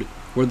pondered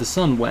where the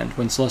sun went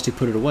when Celestia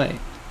put it away,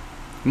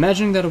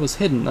 imagining that it was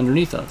hidden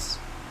underneath us,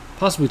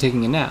 possibly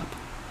taking a nap.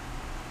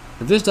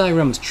 If this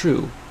diagram was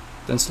true,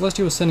 then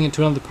Celestia was sending it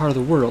to another part of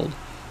the world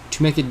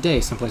to make it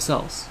day someplace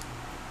else.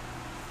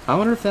 I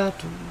wonder if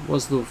that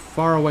was the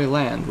faraway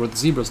land where the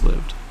zebras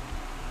lived,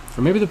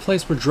 or maybe the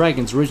place where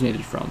dragons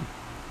originated from.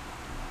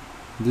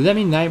 Did that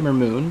mean Nightmare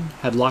Moon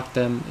had locked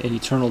them in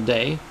eternal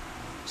day,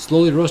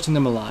 slowly roasting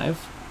them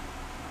alive?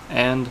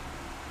 And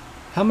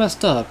how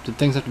messed up did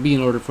things have to be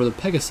in order for the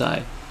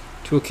Pegasi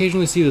to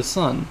occasionally see the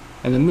sun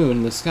and the moon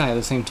in the sky at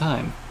the same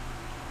time?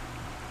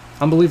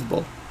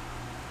 Unbelievable,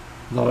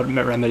 Velvet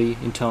Remedy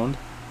intoned.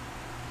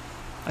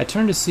 I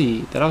turned to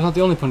see that I was not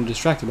the only pony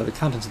distracted by the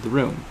contents of the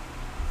room.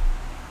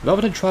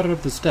 Velvet had trotted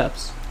up the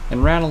steps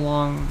and ran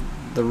along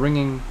the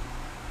ringing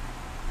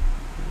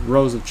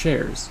rows of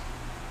chairs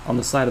on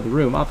the side of the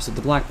room opposite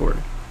the blackboard.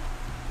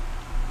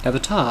 At the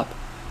top,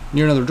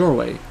 near another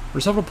doorway,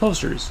 were several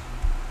posters.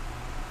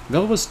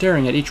 Velvet was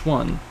staring at each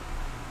one,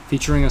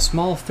 featuring a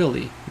small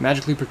filly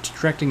magically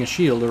projecting a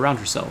shield around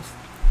herself,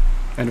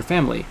 and her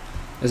family,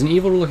 as an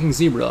evil-looking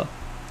zebra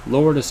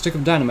lowered a stick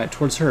of dynamite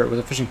towards her with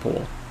a fishing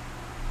pole.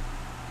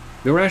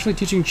 They were actually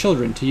teaching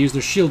children to use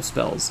their shield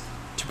spells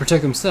to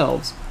protect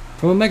themselves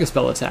from a mega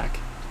spell attack,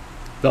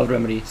 Velvet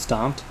Remedy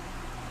stomped.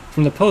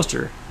 From the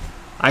poster,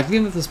 I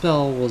gleaned that the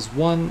spell was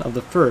one of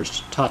the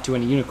first taught to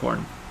any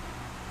unicorn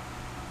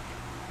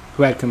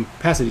who had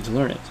capacity to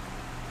learn it.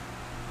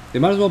 They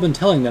might as well have been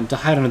telling them to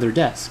hide under their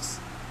desks.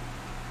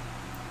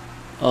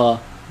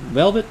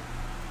 Velvet?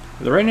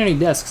 There ain't any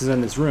desks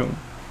in this room.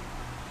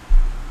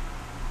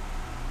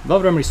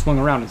 Velvet Remedy swung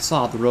around and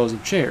saw the rows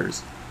of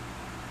chairs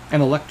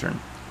and the lectern.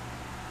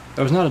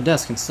 There was not a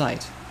desk in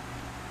sight.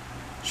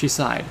 She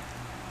sighed.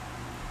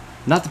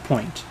 Not the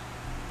point.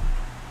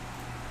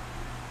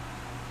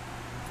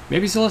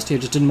 Maybe Celestia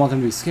just didn't want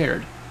them to be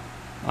scared,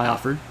 I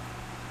offered.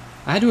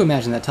 I had to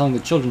imagine that telling the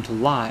children to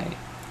lie,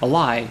 a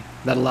lie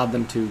that allowed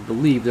them to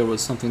believe there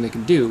was something they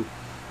could do,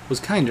 was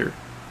kinder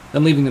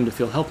than leaving them to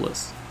feel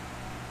helpless.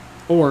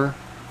 Or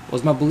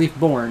was my belief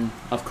born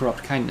of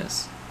corrupt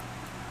kindness?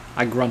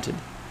 I grunted,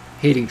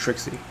 hating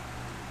Trixie.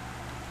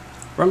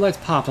 Red lights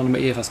popped onto my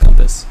EFS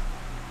compass,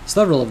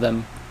 several of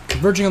them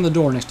converging on the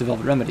door next to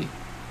Velvet Remedy.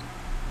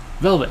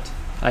 Velvet,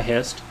 I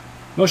hissed,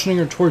 motioning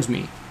her towards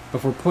me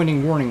before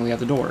pointing warningly at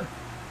the door.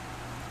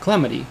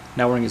 Calamity,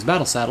 now wearing his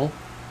battle saddle,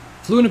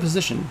 flew into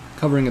position,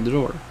 covering at the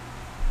door.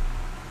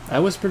 I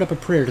whispered up a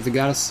prayer to the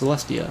goddess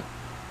Celestia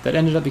that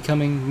ended up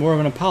becoming more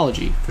of an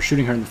apology for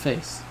shooting her in the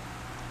face.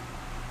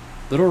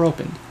 The door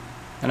opened,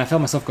 and I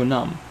felt myself go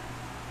numb.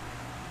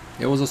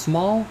 It was a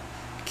small,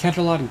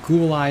 canterlot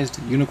ghoul-eyed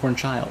unicorn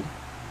child.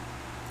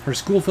 Her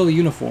school-filly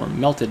uniform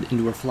melted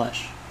into her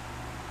flesh.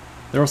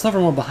 There were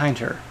several more behind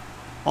her,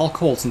 all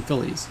colts and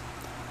fillies,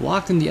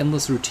 locked in the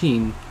endless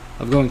routine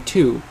of going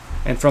to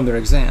and from their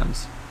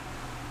exams,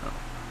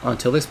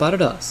 until they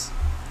spotted us,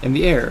 in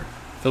the air,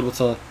 filled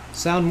with a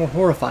sound more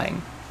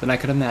horrifying than I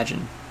could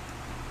imagine.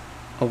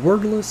 A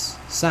wordless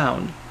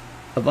sound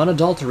of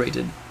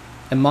unadulterated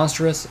and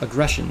monstrous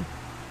aggression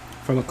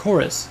from a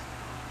chorus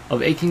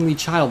of achingly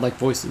childlike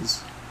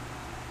voices.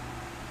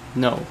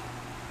 No,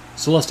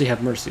 Celeste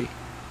have mercy.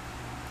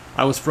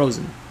 I was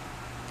frozen,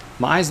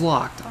 my eyes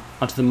locked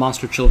onto the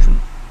monster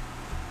children.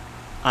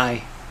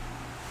 I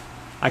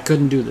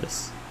couldn't do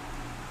this.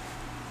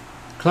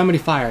 Calamity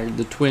fired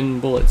the twin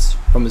bullets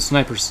from his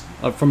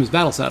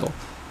battle saddle,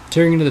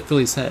 tearing into the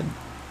filly's head,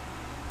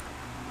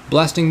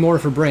 blasting more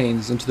of her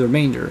brains into the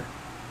remainder.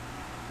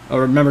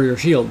 Remember your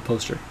shield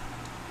poster.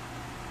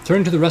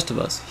 Turning to the rest of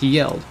us, he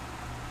yelled,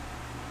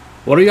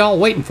 "What are y'all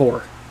waiting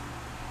for?"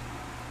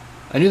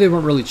 I knew they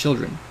weren't really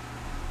children.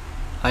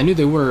 I knew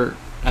they were,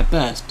 at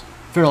best,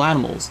 feral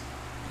animals,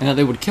 and that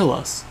they would kill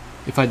us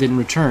if I didn't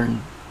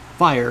return,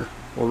 fire,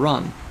 or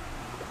run.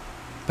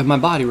 But my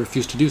body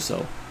refused to do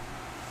so.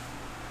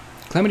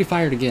 Calamity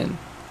fired again.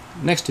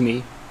 Next to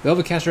me,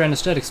 Velvet cast her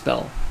anesthetic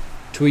spell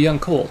to a young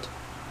colt,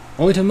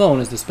 only to moan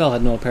as the spell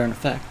had no apparent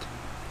effect.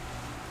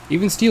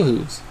 Even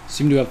Steelhooves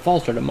seemed to have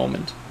faltered a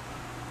moment.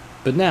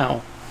 But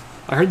now,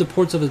 I heard the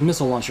ports of his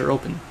missile launcher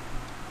open.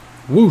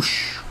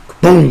 Whoosh!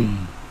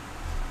 Boom!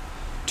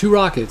 2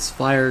 rockets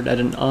fired at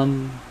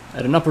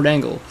an upward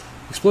angle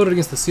exploded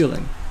against the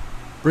ceiling,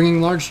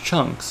 bringing large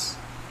chunks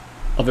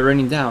of it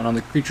raining down on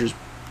the creature's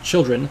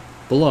children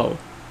below,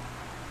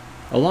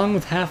 along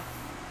with half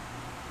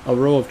a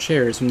row of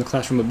chairs from the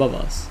classroom above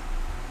us.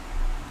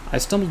 I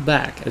stumbled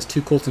back as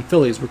 2 colts and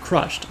fillies were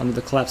crushed under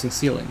the collapsing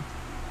ceiling,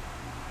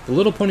 the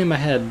little pony in my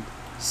head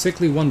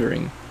sickly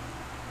wondering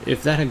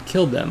if that had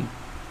killed them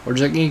or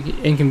just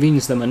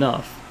inconvenienced them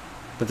enough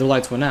that their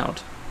lights went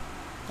out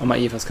on my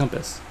EFS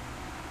compass.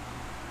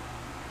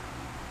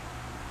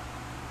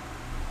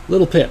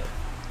 "Little Pip,"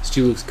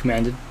 Steelhooves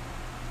commanded,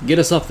 "get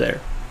us up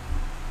there."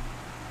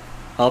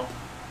 Up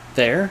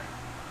there?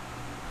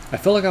 I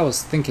felt like I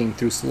was thinking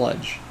through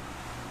sludge.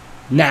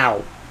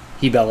 "Now!"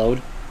 he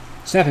bellowed,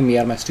 snapping me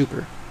out of my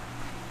stupor.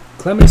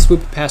 Calamity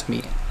swooped past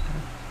me,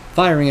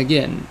 firing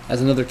again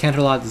as another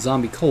Canterlot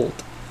zombie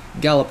colt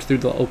galloped through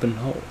the open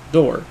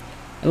door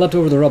and leapt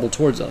over the rubble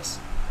towards us.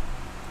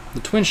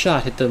 The twin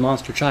shot hit the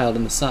monster child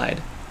in the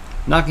side,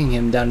 knocking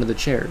him down to the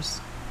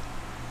chairs.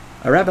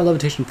 I wrapped my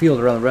levitation field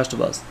around the rest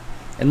of us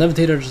and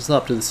levitated us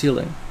up to the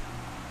ceiling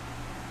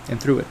and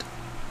through it.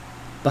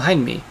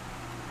 Behind me,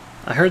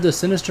 I heard the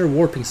sinister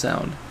warping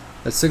sound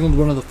that signaled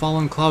one of the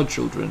fallen cloud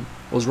children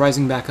was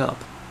rising back up,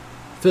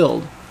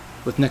 filled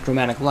with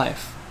necromantic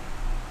life.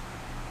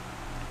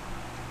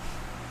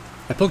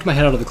 I poked my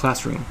head out of the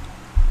classroom,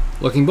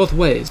 looking both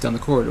ways down the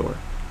corridor.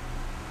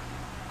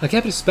 I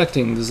kept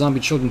expecting the zombie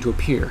children to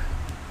appear,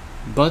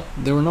 but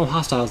there were no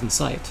hostiles in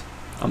sight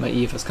on my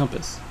EFS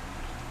compass.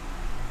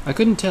 I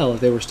couldn't tell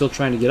if they were still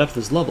trying to get up to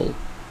this level,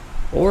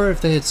 or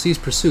if they had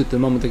ceased pursuit the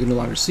moment they could no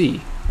longer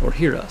see or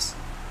hear us,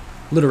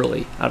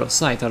 literally out of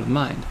sight, out of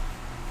mind.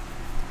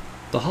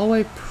 The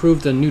hallway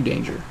proved a new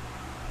danger.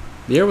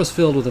 The air was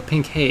filled with a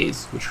pink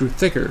haze, which grew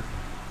thicker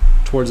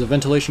towards a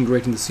ventilation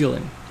grate in the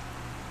ceiling.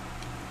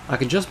 I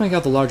could just make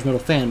out the large metal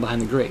fan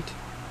behind the grate,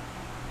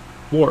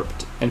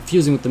 warped and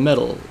fusing with the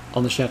metal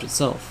on the shaft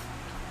itself.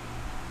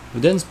 The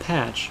dense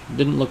patch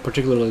didn't look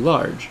particularly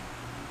large,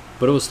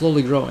 but it was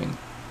slowly growing.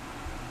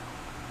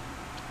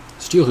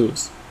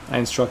 "Steelhooves," I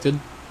instructed,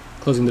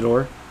 closing the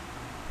door.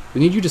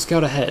 "We need you to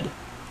scout ahead,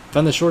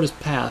 find the shortest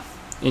path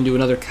into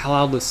another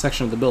cloudless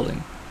section of the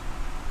building."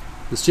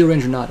 The Steel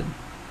Ranger nodded.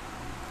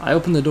 I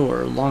opened the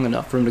door long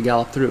enough for him to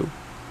gallop through,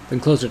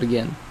 then closed it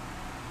again.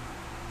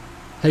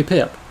 "Hey,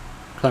 Pip,"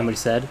 Calamity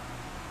said,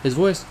 his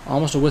voice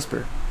almost a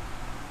whisper.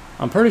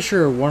 "I'm pretty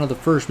sure one of the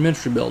first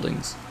ministry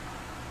buildings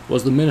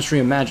was the Ministry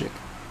of Magic.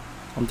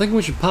 I'm thinking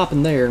we should pop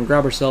in there and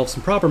grab ourselves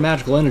some proper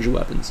magical energy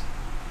weapons,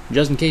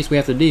 just in case we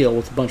have to deal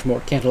with a bunch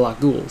more Canterlot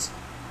ghouls."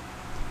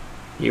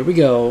 "Here we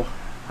go,"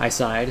 I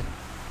sighed,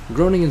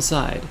 groaning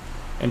inside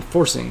and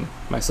forcing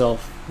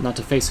myself not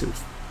to face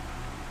hoof.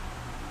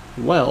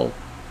 Well,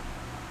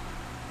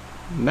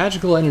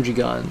 magical energy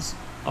guns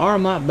are a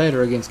lot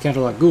better against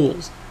Canterlot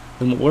ghouls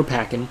than what we're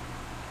packing.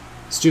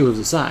 Steelhooves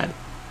aside,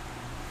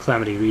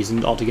 Calamity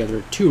reasoned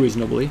altogether too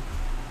reasonably,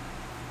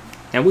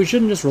 and we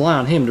shouldn't just rely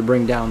on him to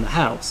bring down the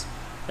house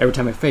every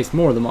time I face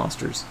more of the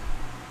monsters.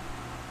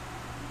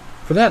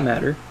 For that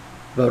matter,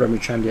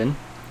 Velremy chimed in,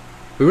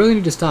 we really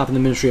need to stop in the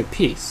Ministry of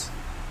Peace.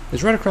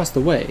 It's right across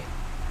the way,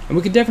 and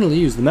we could definitely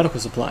use the medical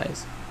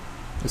supplies,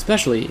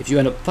 especially if you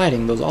end up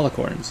fighting those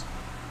alicorns.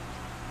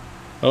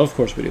 Oh, of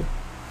course we do.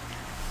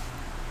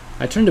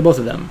 I turned to both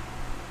of them.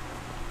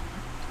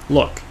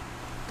 Look,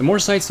 the more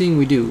sightseeing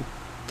we do,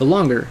 the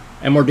longer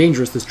and more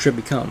dangerous this trip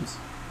becomes.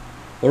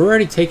 We're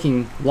already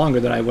taking longer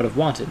than I would have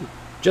wanted,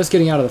 just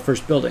getting out of the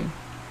first building.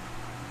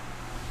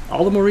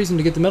 All the more reason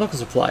to get the medical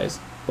supplies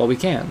while we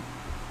can.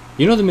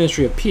 You know the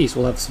Ministry of Peace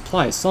will have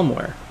supplies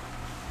somewhere.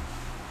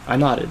 I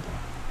nodded.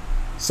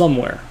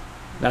 Somewhere.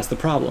 That's the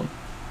problem.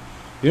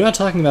 You're not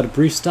talking about a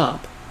brief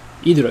stop,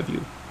 either of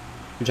you.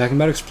 You're talking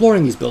about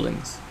exploring these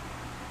buildings.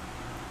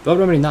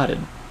 Velremy nodded.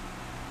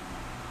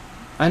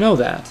 I know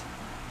that.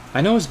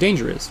 I know it's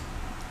dangerous,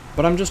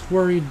 but I'm just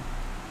worried.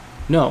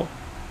 No,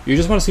 you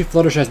just want to see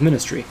Fluttershy's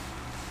ministry.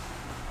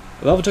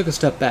 Velvet took a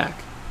step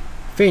back,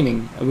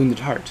 feigning a wounded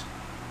heart.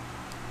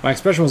 My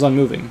expression was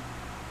unmoving.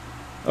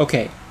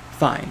 Okay,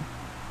 fine.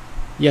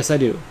 Yes, I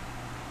do.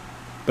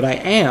 But I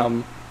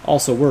am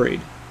also worried,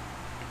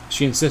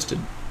 she insisted,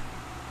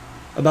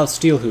 about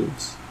Steel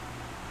Hooves.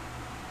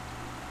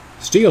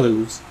 Steel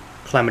Hooves?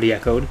 Calamity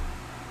echoed.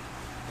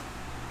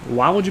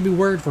 Why would you be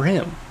worried for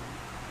him?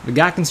 The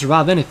guy can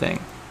survive anything,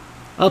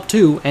 up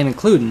to and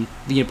including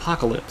the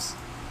apocalypse.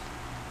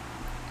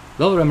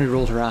 Velvet Remedy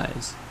rolled her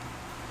eyes.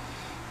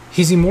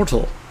 He's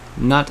immortal,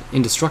 not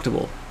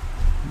indestructible.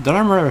 That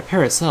armor might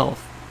repair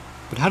itself,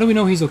 but how do we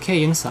know he's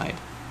okay inside?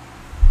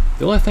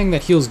 The only thing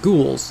that heals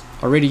ghouls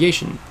are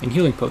radiation and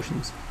healing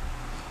potions,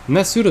 and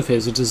that suit of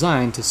his is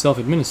designed to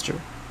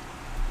self-administer.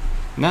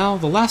 Now,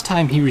 the last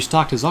time he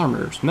restocked his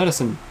armor's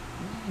medicine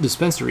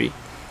dispensary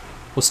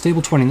was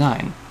Stable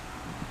 29,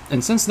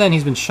 and since then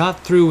he's been shot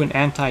through in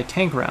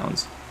anti-tank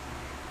rounds,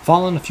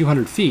 fallen a few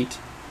hundred feet,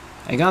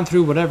 and gone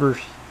through whatever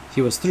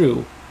he was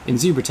through in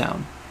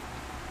Zebratown.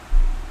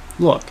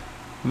 Look,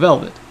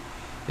 Velvet,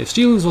 if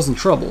Steelers was in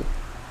trouble,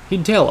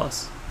 he'd tell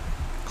us,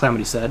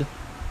 Calamity said.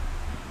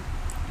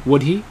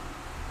 Would he?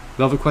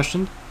 Velvet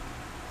questioned.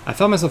 I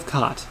found myself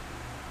caught,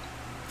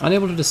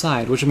 unable to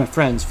decide which of my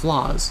friend's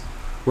flaws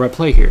were at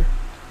play here.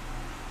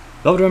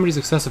 Velvet Remedy's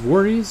excessive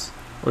worries,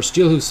 or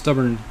Steelhoove's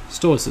stubborn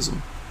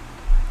stoicism.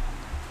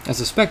 As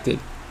suspected,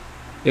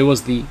 it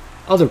was the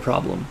other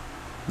problem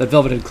that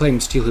Velvet had claimed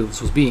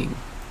Steelhooves was being.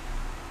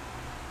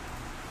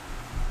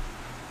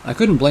 I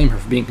couldn't blame her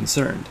for being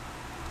concerned.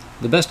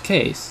 The best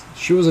case,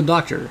 she was a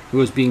doctor who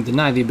was being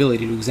denied the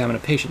ability to examine a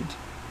patient.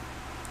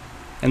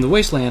 And the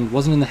Wasteland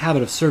wasn't in the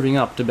habit of serving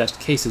up to best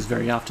cases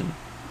very often.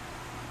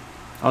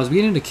 I was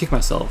beginning to kick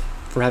myself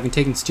for having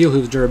taken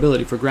Steelhoove's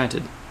durability for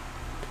granted.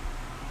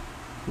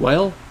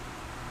 Well,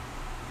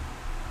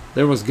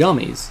 there was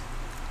Gummies,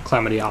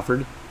 Calamity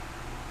offered.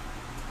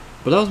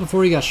 But that was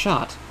before he got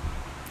shot,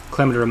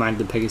 Calamity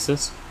reminded the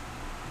Pegasus.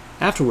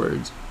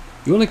 Afterwards,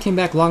 you only came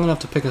back long enough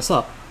to pick us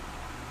up.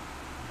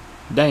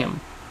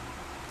 Damn.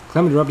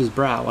 Calamity rubbed his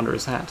brow under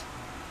his hat.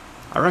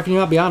 I reckon you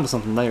might be onto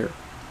something there.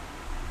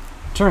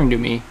 Turning to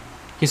me,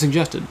 he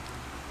suggested,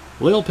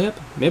 Lil Pip,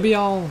 maybe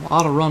y'all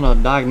ought to run a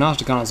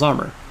diagnostic on his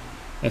armor,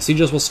 and see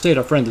just what state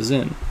our friend is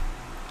in.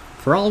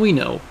 For all we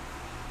know,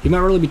 he might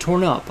really be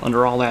torn up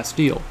under all that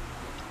steel.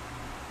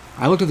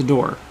 I looked at the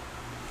door,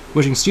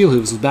 wishing Steelhooves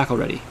was back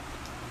already.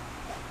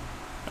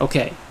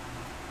 Okay,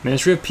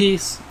 Ministry of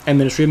Peace and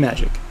Ministry of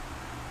Magic,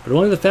 but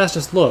only the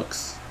fastest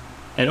looks,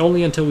 and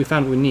only until we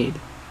found what we need.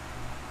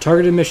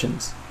 Targeted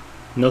missions,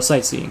 no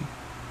sightseeing.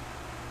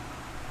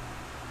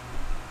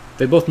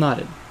 They both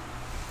nodded.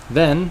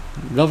 Then,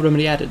 Velvet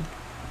Remedy added,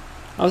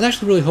 I was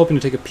actually really hoping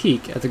to take a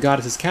peek at the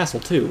goddess's castle,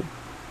 too.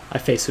 I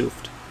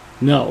face-hoofed.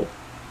 No.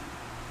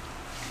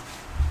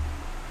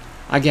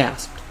 I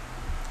gasped,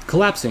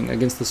 collapsing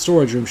against the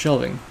storage room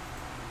shelving,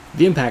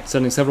 the impact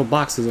sending several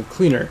boxes of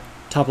cleaner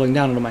toppling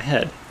down onto my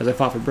head as I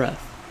fought for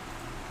breath.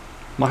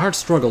 My heart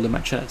struggled in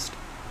my chest.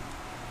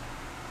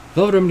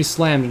 Velvet Remedy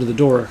slammed into the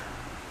door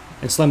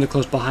and slammed it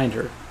close behind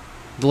her,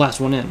 the last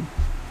one in.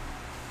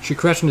 She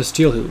crashed into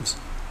Steelhooves,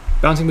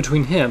 bouncing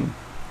between him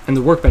and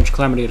the workbench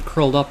Calamity had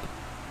curled up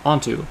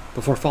onto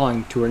before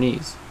falling to her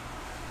knees.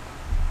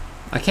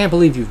 I can't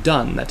believe you've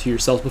done that to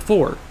yourselves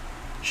before,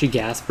 she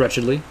gasped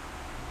wretchedly.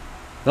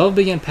 Velvet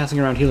began passing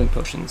around healing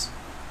potions.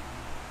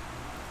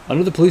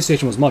 Under the police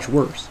station was much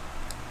worse,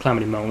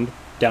 Calamity moaned,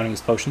 downing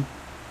his potion.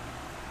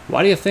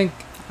 Why do you think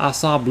I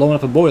saw blowing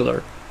up a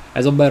boiler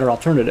as a better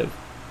alternative?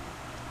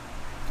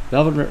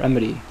 Velvet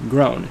Remedy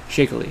groaned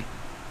shakily.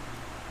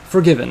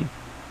 Forgiven.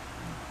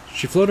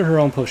 She floated her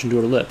own potion to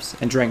her lips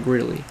and drank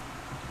greedily.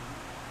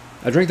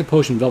 I drank the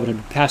potion Velvet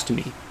had passed to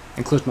me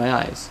and closed my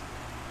eyes,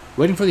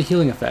 waiting for the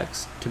healing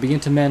effects to begin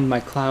to mend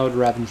my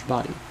cloud-ravaged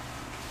body.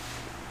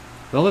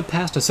 Velvet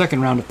passed a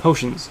second round of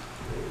potions,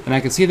 and I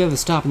could see that the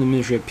stop in the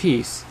Ministry of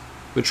Peace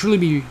would truly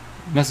be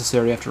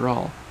necessary after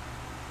all.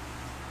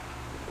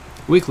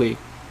 Weakly,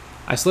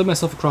 I slid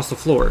myself across the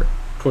floor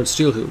towards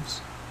Steelhooves.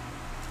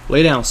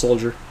 Lay down,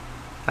 soldier,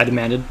 I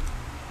demanded,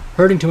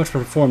 hurting too much to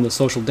perform the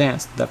social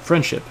dance that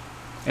friendship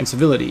and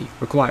civility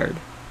required.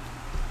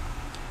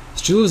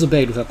 Steelhooves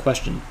obeyed without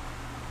question,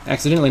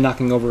 accidentally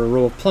knocking over a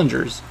row of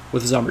plungers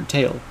with his armored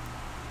tail.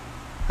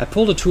 I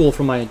pulled a tool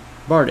from my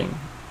barding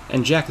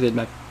and jacked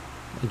my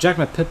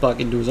pitbuck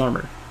into his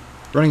armor,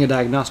 running a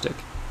diagnostic.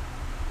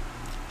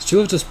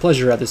 Steelhooves'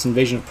 displeasure at this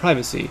invasion of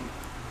privacy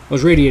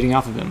was radiating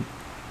off of him,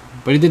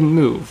 but he didn't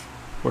move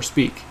or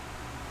speak.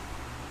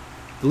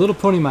 The little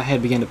pony in my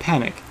head began to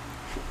panic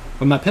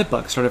when my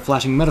pitbuck started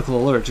flashing medical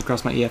alerts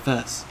across my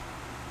EFS.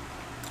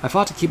 I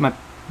fought to keep my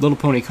little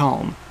pony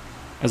calm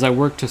as I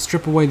worked to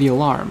strip away the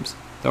alarms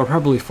that were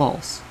probably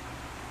false.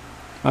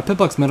 My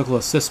pitbuck's medical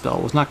assist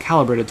spell was not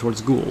calibrated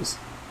towards ghouls,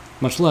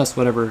 much less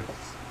whatever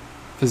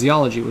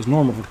physiology was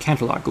normal for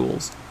Canterlot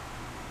ghouls.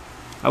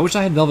 I wish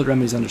I had Velvet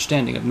Remedy's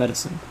understanding of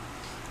medicine,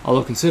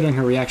 although considering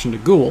her reaction to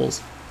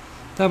ghouls,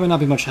 that might not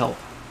be much help.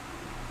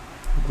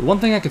 The one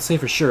thing I could say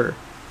for sure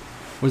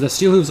was that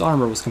Steelhooves'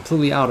 armor was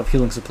completely out of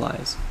healing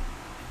supplies,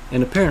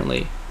 and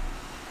apparently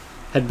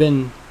had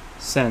been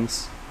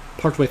since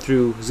partway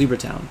through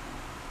Zebratown.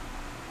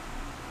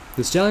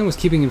 The stallion was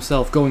keeping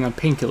himself going on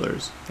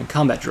painkillers and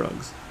combat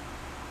drugs,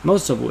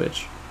 most of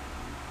which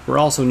were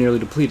also nearly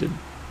depleted.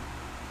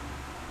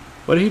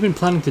 What had he been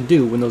planning to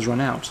do when those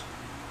run out?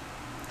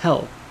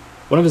 Hell,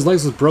 one of his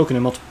legs was broken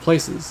in multiple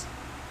places.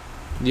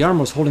 The arm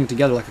was holding it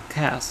together like a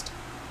cast.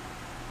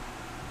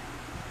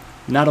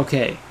 Not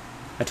okay,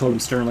 I told him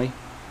sternly,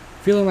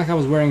 feeling like I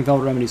was wearing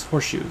Velvet Remedy's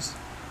horseshoes.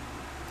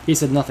 He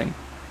said nothing.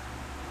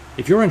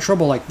 If you're in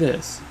trouble like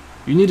this,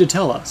 you need to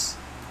tell us.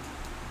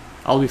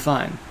 I'll be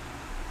fine,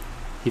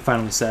 he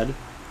finally said,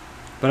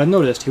 but I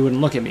noticed he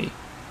wouldn't look at me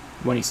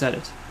when he said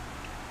it.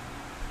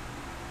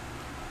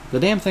 The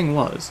damn thing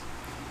was,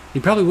 he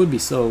probably would be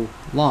so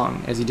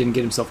long as he didn't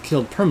get himself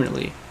killed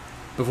permanently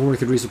before he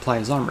could resupply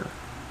his armor.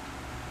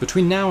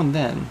 Between now and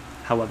then,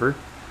 however,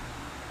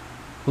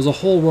 was a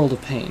whole world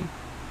of pain.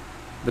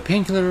 The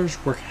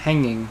painkillers were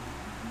handling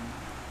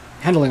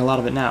a lot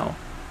of it now,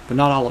 but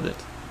not all of it,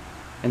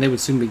 and they would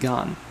soon be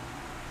gone.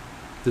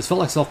 This felt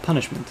like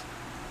self-punishment.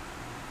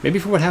 Maybe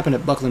for what happened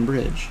at Buckland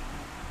Bridge,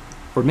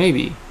 or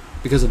maybe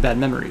because of bad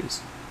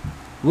memories,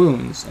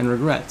 wounds, and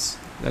regrets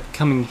that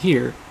coming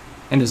here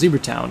and to Zebra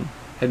Town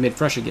had made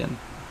fresh again.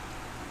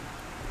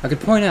 I could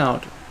point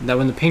out that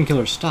when the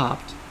painkiller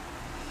stopped,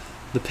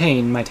 the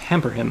pain might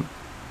hamper him,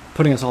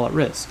 putting us all at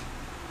risk.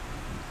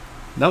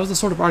 That was the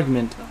sort of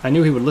argument I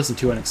knew he would listen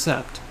to and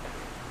accept,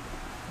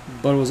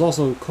 but it was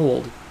also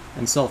cold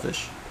and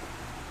selfish.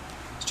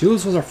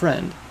 Steelus was our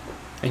friend,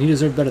 and he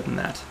deserved better than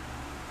that.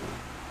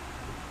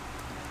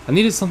 I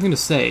needed something to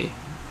say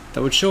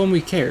that would show him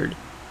we cared,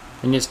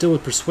 and yet still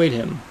would persuade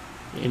him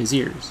in his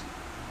ears.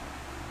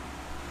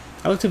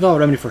 I looked to Velvet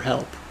Remedy for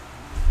help,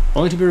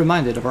 only to be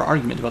reminded of our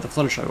argument about the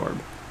Fluttershy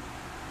orb.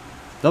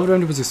 Velvet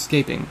Remedy was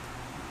escaping.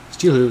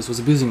 Steelhooves was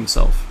abusing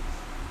himself.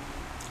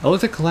 I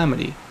looked at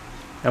Calamity.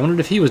 I wondered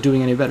if he was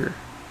doing any better.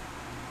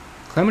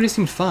 Calamity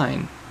seemed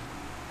fine,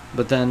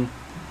 but then,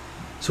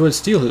 so had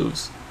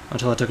Steelhooves,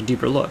 until I took a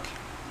deeper look.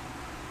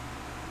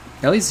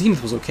 At least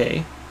Zenith was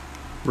okay,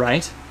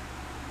 right?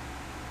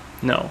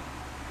 No.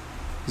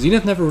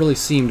 Zenith never really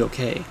seemed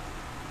okay.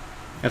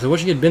 After what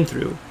she had been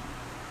through,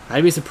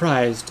 I'd be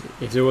surprised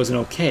if there was an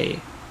okay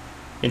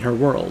in her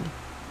world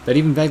that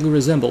even vaguely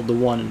resembled the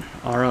one in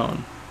our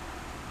own.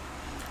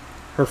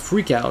 Her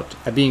freak-out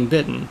at being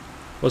bitten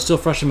was still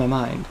fresh in my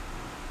mind,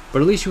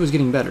 but at least she was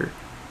getting better,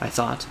 I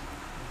thought,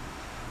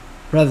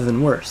 rather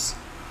than worse.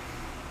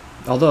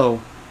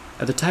 Although,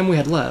 at the time we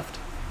had left,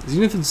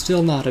 Zenith had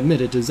still not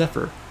admitted to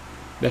Zephyr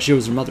that she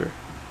was her mother.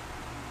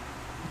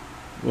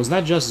 Was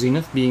that just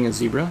Zenith being a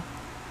zebra?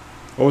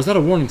 Or was that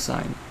a warning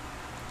sign?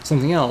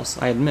 Something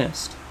else I had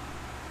missed?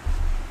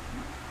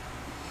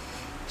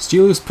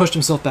 Steelus pushed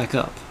himself back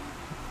up,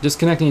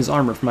 disconnecting his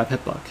armor from my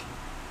pitbuck.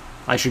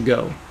 I should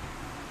go.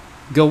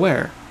 Go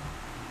where?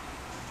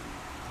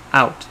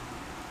 Out,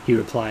 he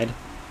replied,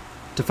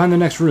 to find the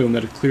next room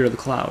that would clear the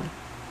cloud.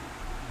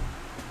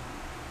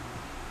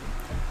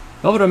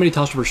 Velvet Remedy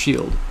tossed up her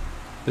shield,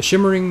 the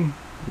shimmering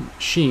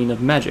sheen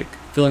of magic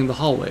filling the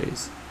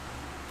hallways,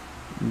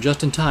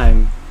 just in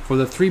time for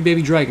the 3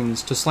 baby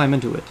dragons to slam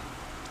into it.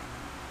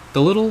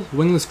 The little,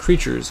 wingless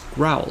creatures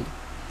growled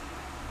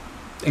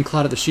and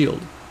clawed at the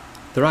shield,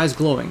 their eyes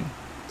glowing,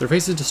 their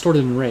faces distorted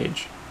in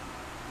rage.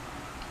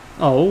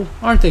 Oh,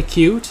 aren't they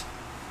cute?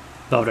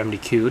 Velvet Remedy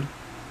cooed.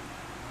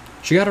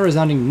 She got a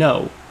resounding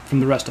no from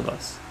the rest of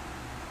us.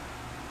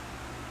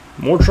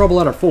 More trouble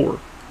at our fore,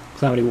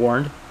 Calamity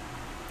warned.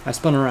 I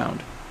spun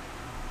around.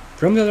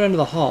 From the other end of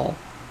the hall,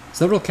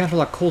 several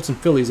Canterlot colts and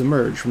fillies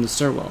emerged from the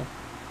stairwell.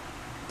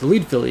 The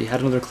lead filly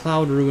had another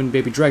cloud-ruined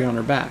baby dragon on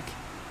her back.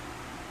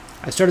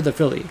 I started the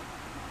filly,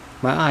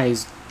 my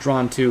eyes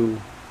drawn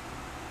to...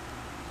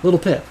 Little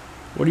Pip,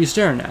 what are you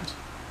staring at?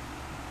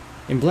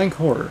 In blank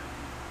horror,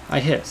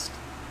 I hissed.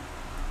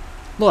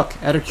 Look,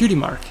 at her cutie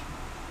mark.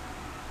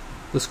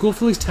 The school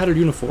filly's tattered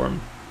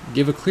uniform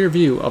gave a clear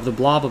view of the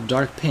blob of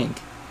dark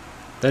pink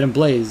that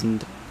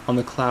emblazoned on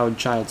the cloud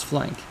child's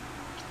flank.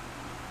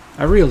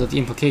 I reeled at the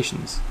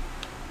implications.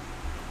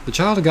 The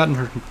child had gotten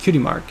her cutie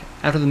mark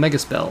after the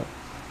megaspell,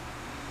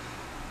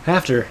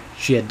 after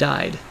she had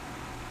died.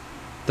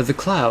 That the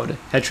cloud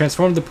had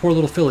transformed the poor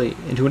little filly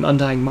into an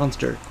undying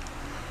monster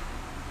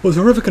was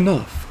horrific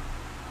enough,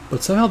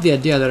 but somehow the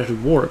idea that it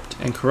had warped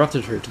and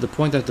corrupted her to the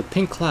point that the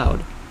pink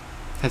cloud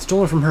had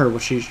stolen from her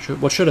what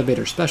should have made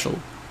her special,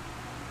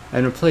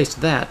 and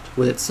replaced that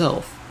with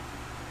itself,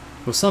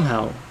 was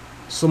somehow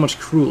so much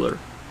crueler,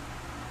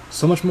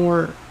 so much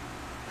more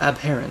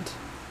abhorrent.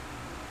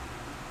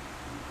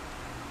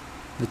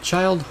 The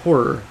child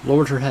horror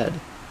lowered her head,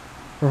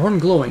 her horn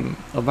glowing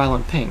a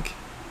violent pink.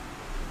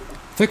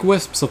 Thick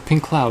wisps of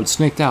pink cloud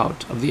snaked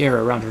out of the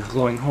air around her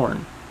glowing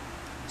horn,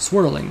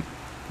 swirling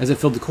as it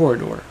filled the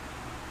corridor.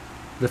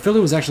 The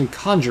filly was actually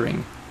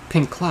conjuring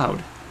pink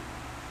cloud.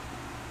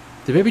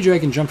 The baby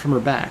dragon jumped from her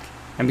back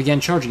and began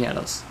charging at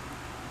us,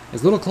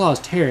 its little claws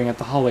tearing at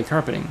the hallway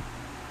carpeting.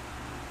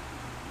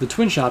 The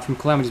twin shot from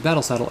Calamity's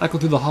battle saddle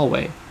echoed through the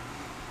hallway,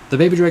 the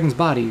baby dragon's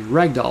body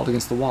ragdolled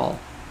against the wall.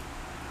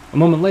 A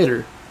moment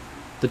later,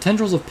 the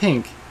tendrils of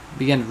pink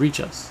began to reach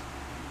us.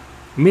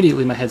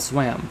 Immediately my head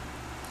swam,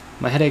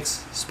 my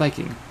headaches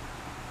spiking.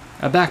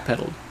 I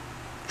backpedaled,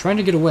 trying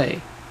to get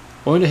away,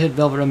 only to hit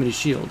Velvet Remedy's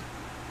shield.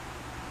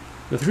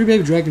 The 3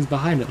 baby dragons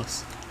behind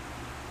us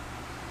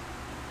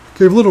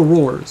gave little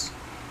roars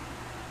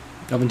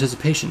of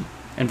anticipation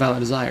and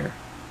violent desire.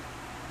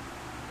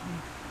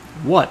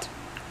 "What,"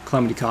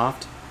 Calamity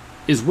coughed,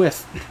 "is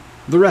with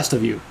the rest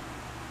of you?"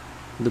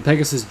 The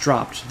Pegasus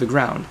dropped to the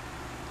ground,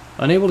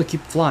 unable to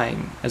keep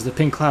flying as the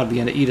pink cloud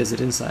began to eat at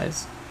its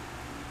insides.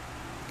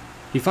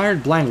 He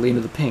fired blindly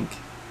into the pink.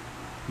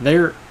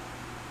 "They're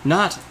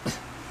not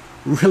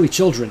really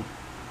children."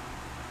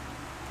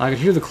 I could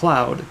hear the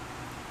cloud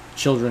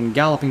children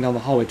galloping down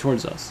the hallway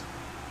towards us.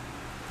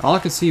 All I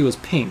could see was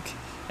pink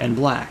and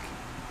black,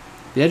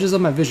 the edges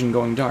of my vision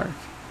going dark.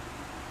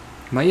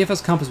 My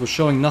EFS compass was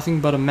showing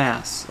nothing but a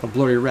mass of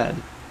blurry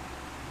red.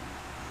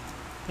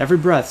 Every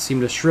breath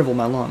seemed to shrivel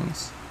my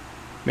lungs,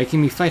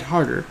 making me fight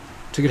harder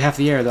to get half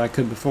the air that I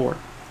could before.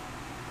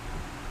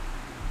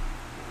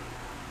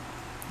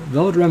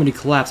 Velvet Remedy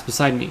collapsed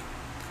beside me,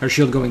 her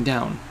shield going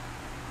down.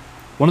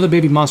 One of the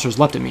baby monsters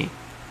leapt at me,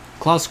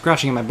 claws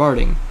scratching at my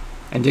barding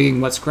and digging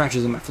wet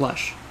scratches in my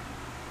flesh,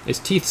 its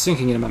teeth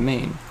sinking into my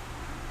mane,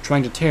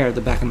 trying to tear at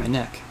the back of my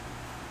neck.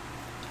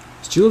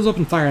 Shields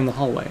opened fire in the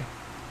hallway,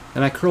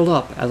 and I curled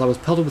up as I was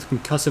pelted with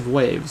concussive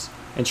waves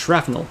and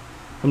shrapnel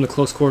from the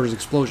close quarters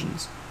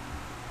explosions.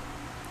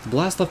 The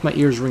blast left my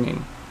ears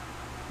ringing.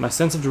 My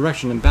sense of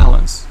direction and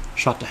balance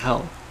shot to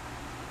hell.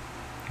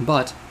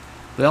 But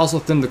they also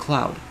thinned the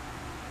cloud.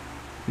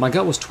 My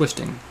gut was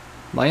twisting.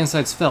 My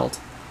insides felt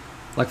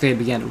like they had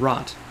began to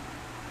rot,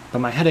 but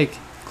my headache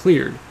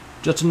cleared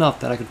just enough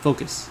that I could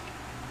focus.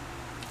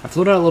 I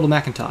floated out a little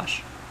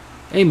Macintosh,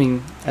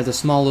 aiming at the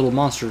small little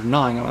monster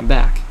gnawing on my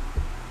back,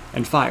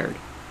 and fired.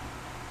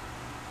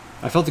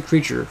 I felt the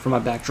creature from my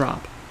back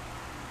drop.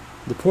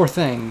 The poor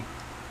thing,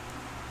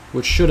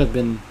 which should have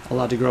been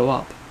allowed to grow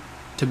up,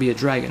 to be a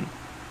dragon.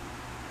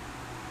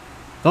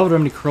 Velvet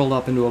Remedy curled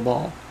up into a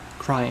ball,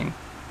 crying.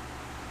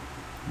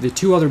 The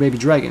 2 other baby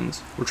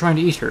dragons were trying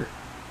to eat her.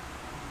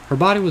 Her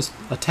body was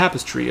a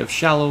tapestry of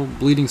shallow,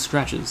 bleeding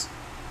scratches.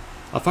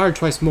 I fired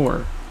twice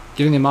more,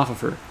 getting them off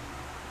of her,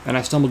 and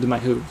I stumbled to my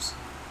hooves.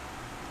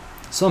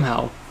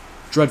 Somehow,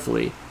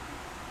 dreadfully,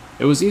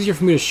 it was easier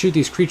for me to shoot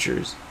these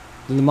creatures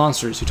than the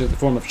monsters who took the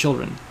form of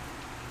children,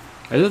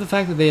 as if the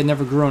fact that they had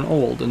never grown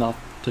old enough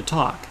to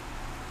talk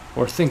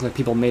or think like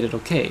people made it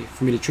okay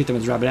for me to treat them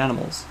as rabid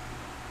animals.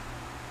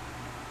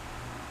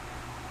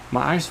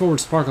 My ice-forward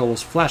sparkle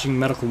was flashing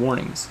medical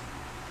warnings.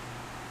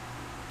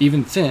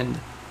 Even thinned,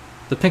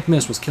 the pink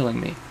mist was killing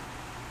me.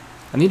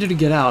 I needed to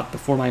get out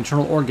before my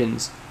internal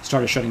organs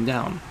started shutting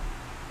down.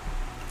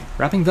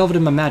 Wrapping Velvet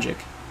in my magic,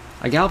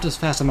 I galloped as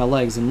fast as my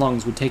legs and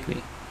lungs would take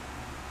me.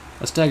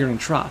 A staggering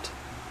trot,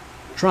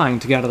 trying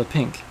to get out of the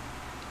pink.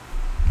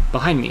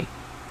 Behind me,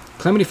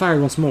 Calamity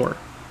fired once more,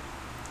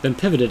 then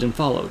pivoted and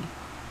followed,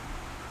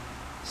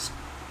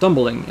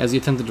 stumbling as he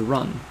attempted to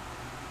run.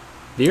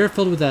 The air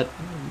filled with that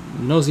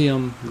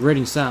nauseum,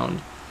 grating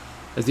sound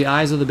as the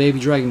eyes of the baby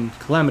dragon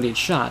Calamity had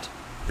shot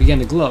began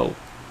to glow,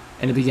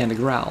 and it began to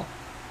growl.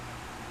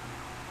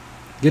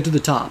 "Get to the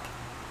top,"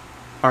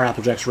 our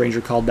Applejack's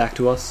ranger called back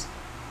to us.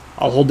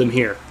 "I'll hold them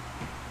here.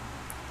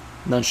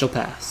 None shall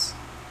pass."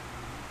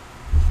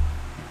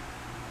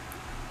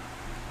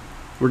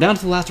 "We're down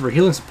to the last of our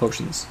healing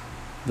potions,"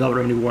 Velvet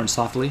Remedy warned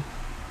softly,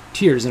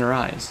 tears in her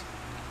eyes.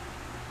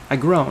 I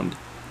groaned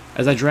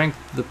as I drank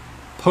the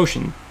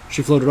potion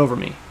she floated over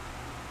me.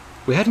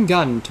 We hadn't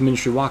gotten to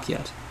Ministry Walk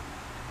yet,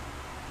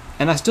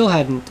 and I still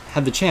hadn't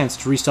had the chance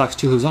to restock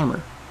Steelhooves'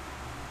 armor.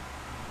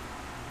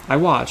 I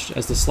watched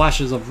as the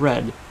slashes of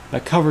red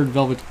that covered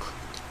Velvet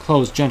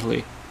closed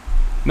gently,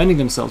 mending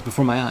themselves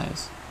before my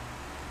eyes,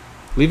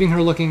 leaving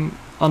her looking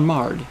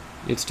unmarred,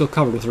 yet still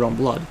covered with her own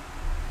blood.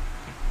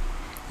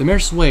 The mare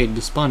swayed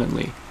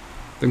despondently,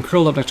 then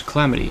curled up next to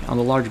Calamity on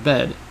the large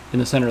bed in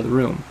the center of the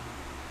room.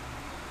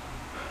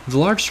 The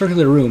large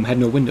circular room had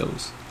no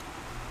windows.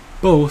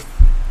 Both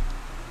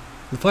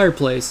the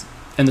fireplace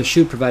and the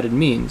chute provided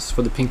means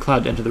for the pink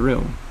cloud to enter the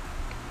room.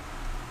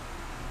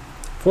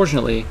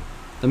 Fortunately,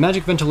 the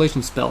magic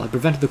ventilation spell had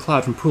prevented the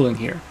cloud from pooling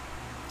here,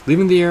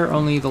 leaving the air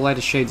only the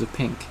lightest shades of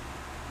pink.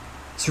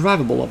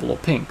 Survivable level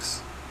of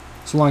pinks,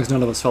 so long as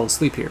none of us fell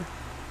asleep here.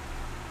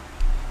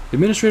 The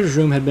administrator's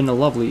room had been a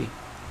lovely,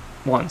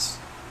 once,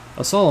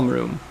 a solemn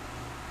room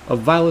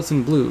of violets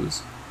and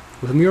blues,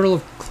 with a mural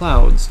of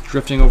clouds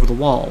drifting over the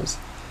walls,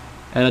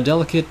 and a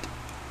delicate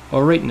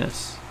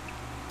orateness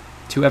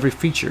to every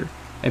feature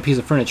and piece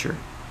of furniture.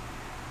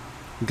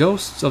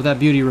 Ghosts of that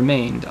beauty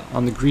remained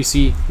on the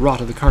greasy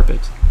rot of the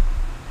carpet,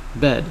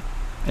 bed,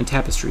 and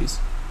tapestries.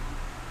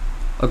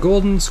 A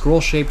golden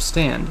scroll-shaped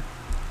stand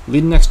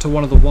leaned next to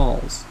one of the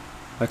walls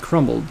that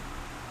crumbled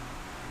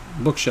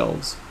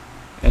bookshelves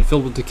and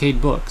filled with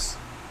decayed books,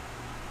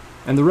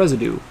 and the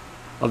residue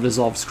of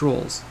dissolved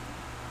scrolls.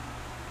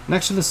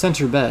 Next to the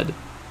center bed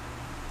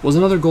was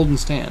another golden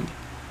stand,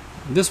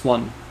 this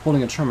one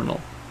holding a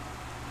terminal.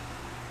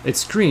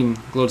 Its screen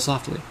glowed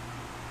softly.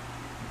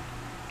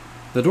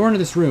 The door into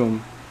this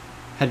room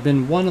had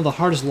been one of the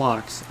hardest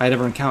locks I had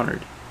ever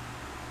encountered.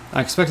 I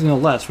expected no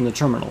less from the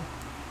terminal.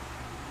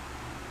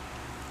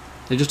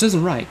 It just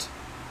isn't right,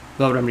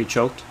 Velvet Remedy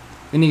choked,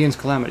 leaning against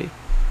Calamity.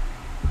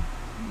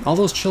 All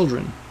those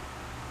children,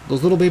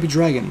 those little baby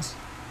dragons.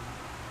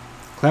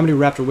 Calamity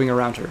wrapped her wing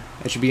around her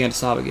as she began to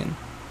sob again.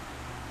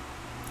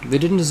 They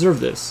didn't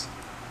deserve this.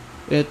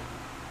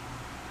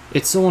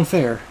 It's so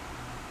unfair.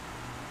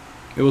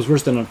 It was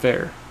worse than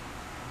unfair.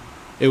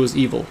 It was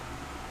evil.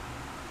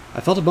 I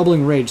felt a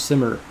bubbling rage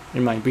simmer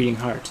in my beating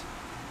heart.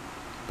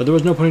 But there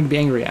was no pony to be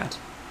angry at.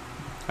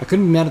 I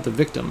couldn't be mad at the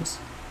victims.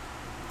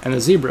 And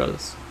the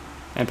zebras,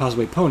 and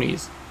possibly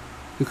ponies,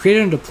 who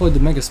created and deployed the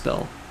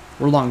megaspell,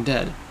 were long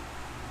dead.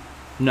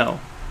 No.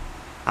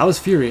 I was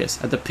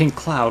furious at the pink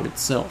cloud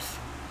itself.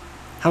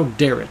 How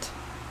dare it?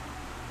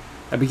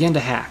 I began to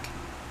hack,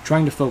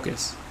 trying to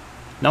focus,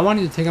 not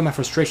wanting to take out my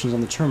frustrations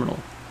on the terminal,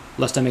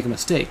 lest I make a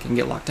mistake and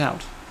get locked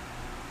out.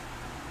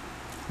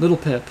 Little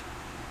Pip,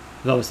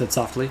 Velvet said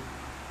softly,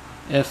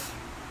 if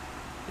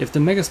the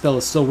megaspell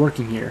is still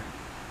working here,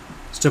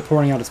 still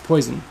pouring out its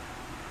poison.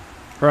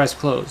 Her eyes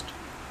closed,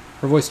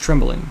 her voice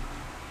trembling,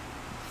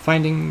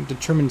 finding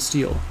determined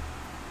steel.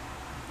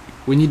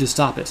 We need to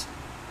stop it.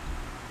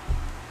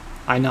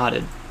 I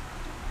nodded.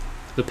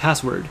 The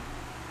password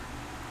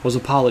was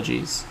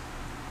apologies.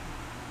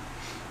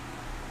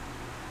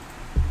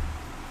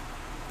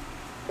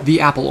 The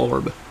Apple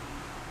Orb.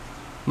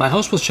 My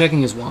host was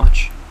checking his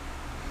watch.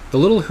 The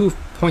little hoof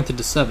pointed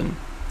to 7,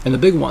 and the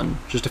big one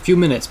just a few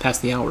minutes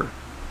past the hour.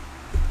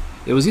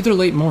 It was either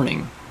late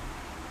morning,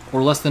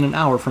 or less than an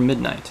hour from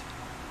midnight.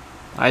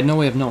 I had no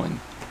way of knowing.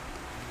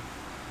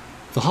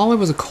 The hallway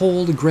was a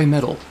cold, gray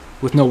metal,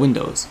 with no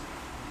windows,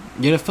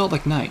 yet it felt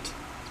like night.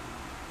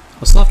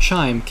 A soft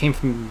chime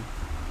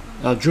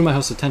drew my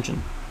host's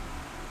attention.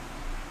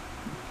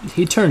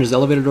 He turned as the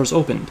elevator doors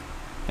opened,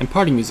 and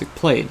party music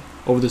played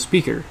over the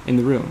speaker in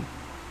the room.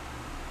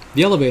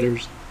 The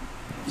elevators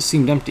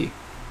seemed empty.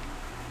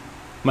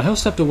 My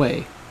host stepped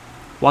away,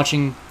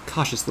 watching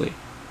cautiously.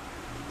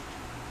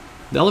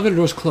 The elevator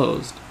doors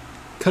closed,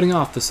 cutting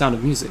off the sound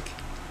of music.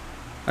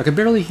 I could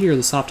barely hear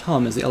the soft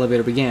hum as the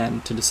elevator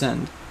began to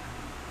descend.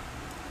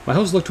 My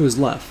host looked to his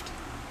left.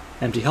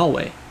 Empty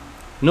hallway.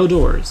 No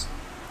doors,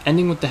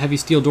 ending with the heavy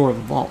steel door of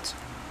a vault.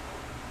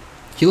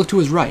 He looked to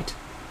his right.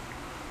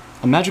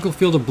 A magical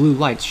field of blue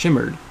light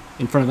shimmered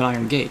in front of an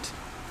iron gate.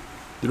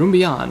 The room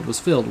beyond was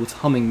filled with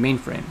humming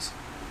mainframes.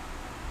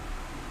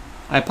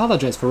 I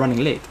apologize for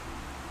running late,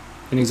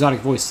 an exotic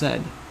voice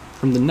said,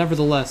 from the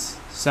nevertheless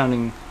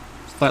sounding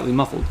slightly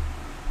muffled.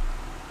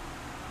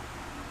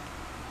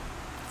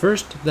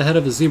 First, the head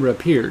of a zebra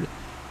appeared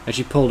as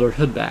she pulled her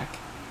hood back.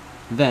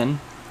 Then,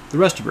 the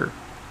rest of her.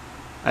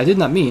 I did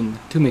not mean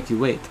to make you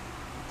wait.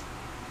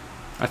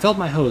 I felt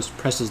my host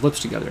press his lips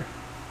together.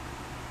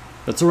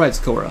 That's alright,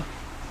 Skora.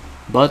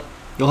 But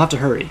you'll have to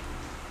hurry.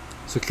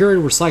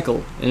 Security will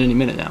recycle in any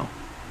minute now.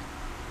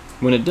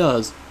 When it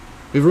does,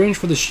 we've arranged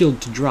for the shield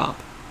to drop.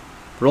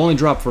 It'll only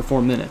drop for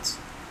 4 minutes.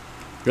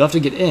 You'll have to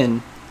get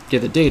in,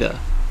 get the data,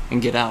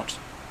 and get out.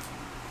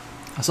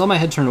 I saw my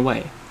head turn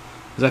away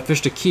as I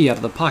fished a key out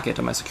of the pocket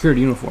of my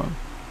security uniform.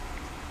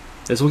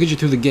 This will get you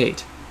through the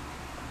gate.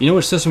 You know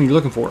which system you're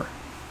looking for,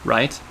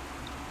 right?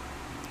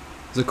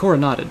 Zakora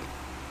nodded.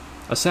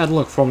 A sad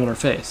look formed on her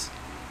face.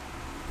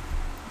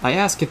 I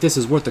ask if this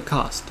is worth the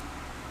cost.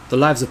 The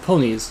lives of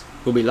ponies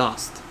will be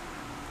lost.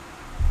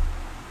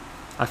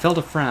 I felt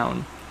a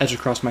frown edge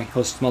across my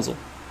host's muzzle.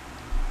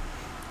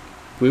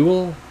 We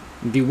will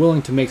be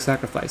willing to make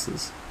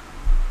sacrifices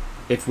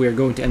if we are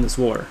going to end this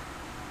war.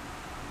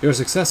 Your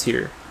success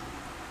here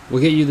will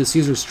get you the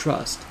Caesar's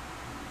trust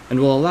and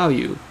will allow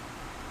you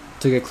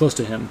to get close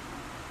to him.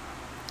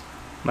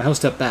 My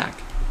host stepped back.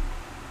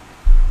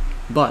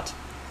 But,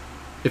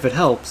 if it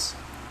helps,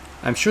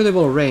 I'm sure they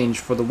will arrange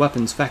for the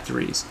weapons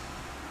factories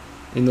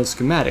in those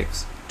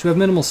schematics to have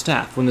minimal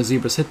staff when the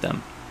zebras hit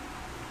them.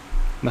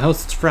 My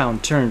host's frown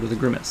turned with a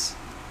grimace.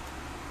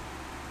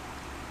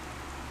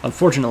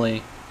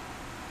 Unfortunately,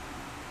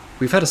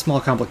 we've had a small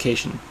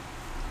complication.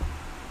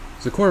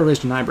 Zakora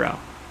raised an eyebrow.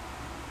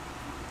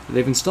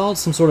 They've installed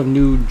some sort of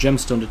new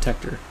gemstone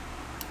detector.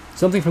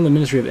 Something from the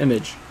Ministry of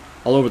Image,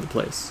 all over the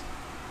place.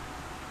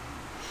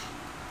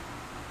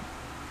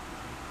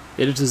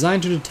 It is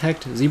designed to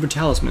detect zebra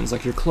talismans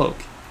like your cloak,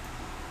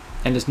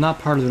 and is not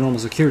part of the normal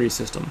security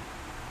system,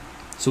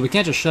 so we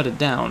can't just shut it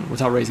down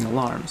without raising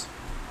alarms.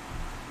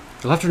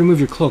 You'll have to remove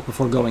your cloak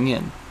before going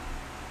in.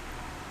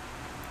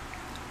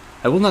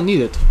 I will not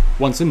need it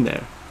once in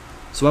there,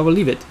 so I will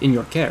leave it in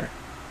your care.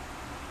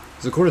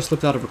 Zakora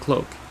slipped out of her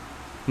cloak,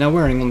 now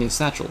wearing only a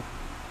satchel.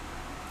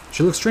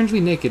 She looked strangely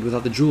naked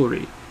without the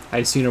jewelry I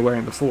had seen her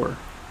wearing before.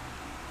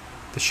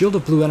 The shield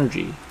of blue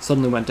energy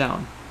suddenly went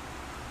down.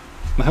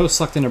 My host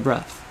sucked in a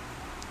breath.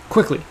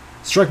 Quickly,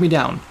 strike me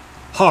down.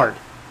 Hard!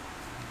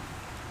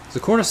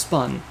 Zakora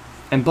spun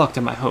and bucked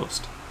at my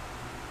host.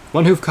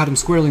 One hoof caught him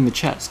squarely in the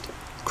chest,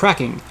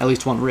 cracking at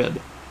least one rib.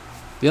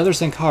 The other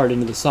sank hard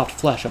into the soft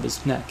flesh of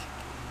his neck.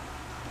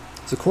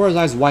 Zakora's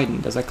eyes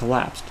widened as I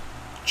collapsed,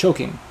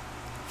 choking,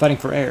 fighting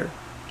for air.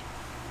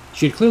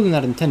 She had clearly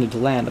not intended to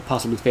land a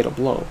possibly fatal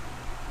blow.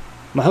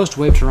 My host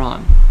waved her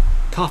on,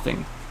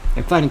 coughing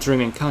and fighting to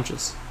remain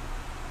conscious.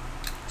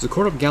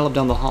 Zecora galloped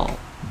down the hall.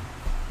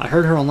 I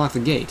heard her unlock the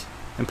gate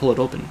and pull it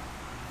open.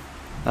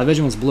 My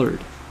vision was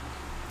blurred.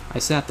 I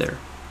sat there,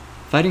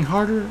 fighting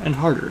harder and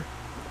harder,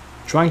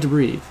 trying to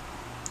breathe,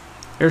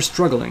 air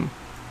struggling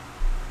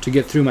to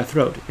get through my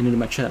throat and into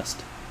my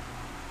chest.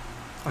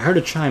 I heard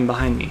a chime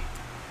behind me.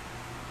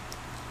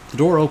 The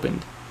door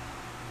opened,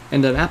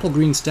 and an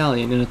apple-green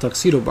stallion in a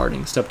tuxedo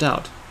barding stepped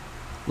out,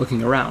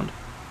 looking around.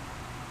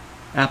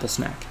 Apple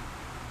Snack.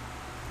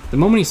 The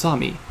moment he saw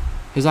me,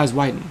 his eyes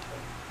widened,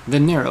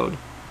 then narrowed,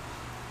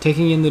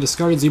 taking in the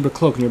discarded zebra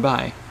cloak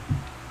nearby.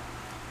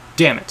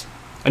 Damn it!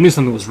 I knew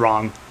something was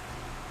wrong.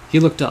 He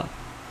looked up,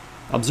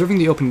 observing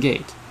the open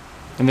gate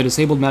and the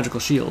disabled magical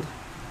shield.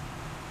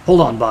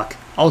 Hold on, Buck.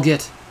 I'll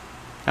get...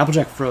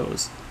 Applejack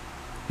froze,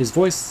 his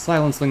voice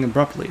silencing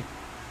abruptly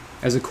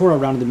as Zecora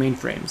rounded the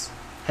mainframes,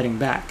 heading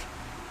back.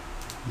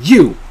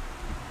 You!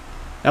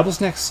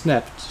 Applesnack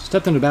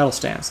stepped into battle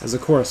stance as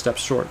Zecora stepped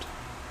short.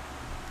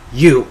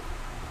 You!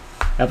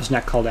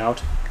 Applesnack called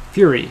out,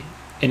 fury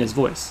in his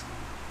voice.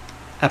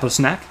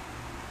 Applesnack?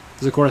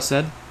 Zecora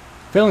said,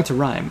 failing to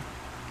rhyme,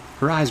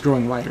 her eyes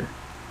growing wider.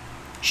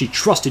 She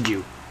trusted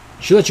you.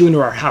 She let you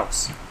into our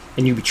house,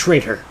 and you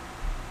betrayed her.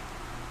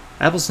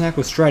 Applesnack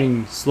was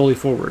striding slowly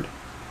forward.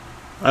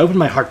 I opened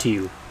my heart to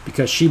you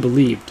because she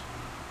believed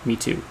me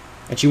to,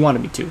 and she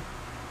wanted me to.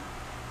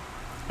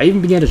 I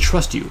even began to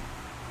trust you.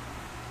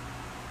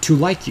 To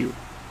like you.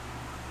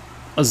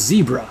 A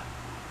zebra.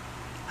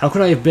 How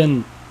could I have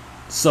been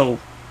so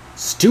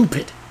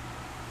stupid?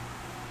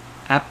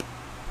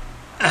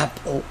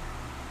 Apple.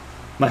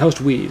 My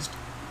host wheezed,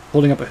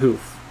 holding up a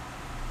hoof.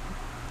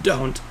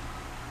 Don't.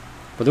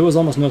 But there was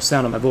almost no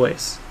sound in my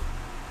voice.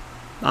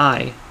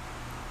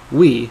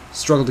 We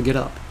struggled to get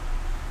up,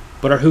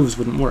 but our hooves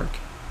wouldn't work.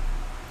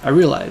 I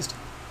realized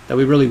that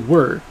we really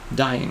were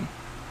dying.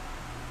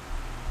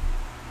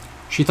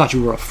 She thought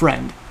you were a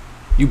friend.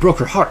 You broke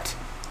her heart.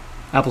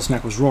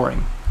 Applesnack was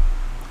roaring.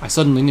 I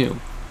suddenly knew.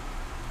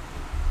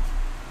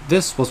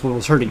 This was what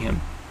was hurting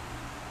him.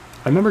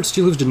 I remembered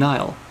Steelhooves'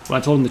 denial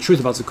when I told him the truth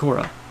about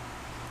Zecora,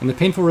 and the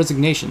painful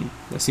resignation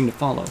that seemed to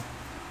follow.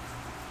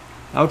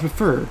 I would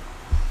prefer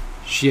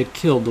she had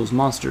killed those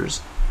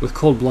monsters with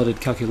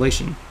cold-blooded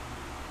calculation,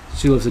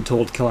 Steelhooves had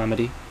told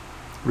Calamity,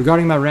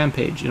 regarding my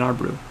rampage in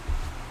Arbrew.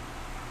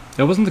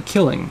 It wasn't the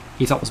killing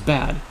he thought was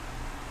bad.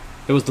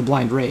 It was the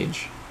blind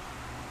rage.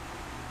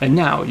 And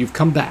now you've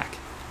come back,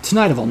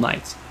 tonight of all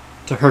nights,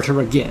 to hurt her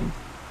again.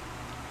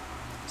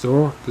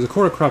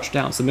 Zecora crouched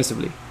down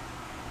submissively.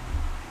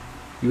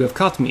 You have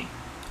caught me.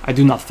 I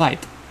do not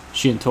fight,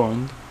 she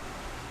intoned.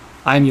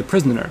 I am your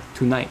prisoner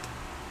tonight.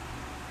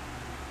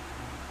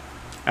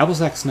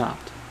 Applesack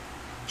snapped,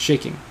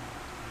 shaking,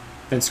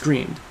 then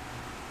screamed,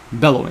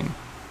 bellowing.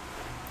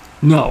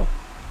 No,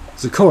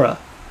 Zecora,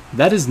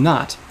 that is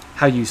not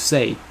how you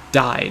say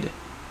died.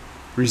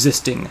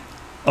 Resisting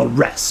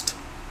arrest.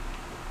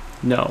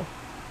 No.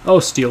 Oh,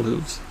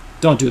 Steelhooves,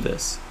 don't do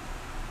this.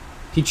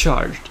 He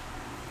charged,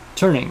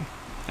 turning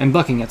and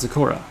bucking at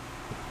Zecora.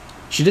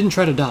 She didn't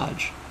try to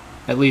dodge,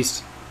 at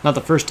least, not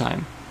the first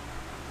time.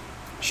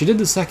 She did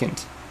the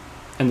second,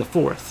 and the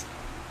fourth.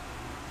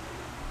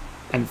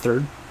 And the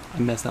third. I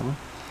messed that one.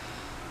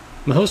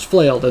 My host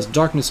flailed as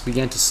darkness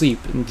began to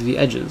seep into the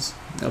edges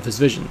of his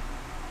vision.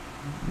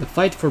 The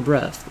fight for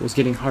breath was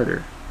getting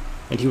harder,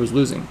 and he was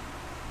losing.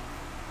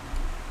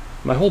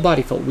 My whole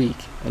body felt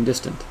weak and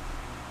distant.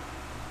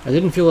 I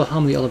didn't feel the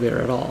hum of the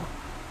elevator at all.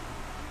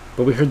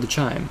 But we heard the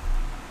chime.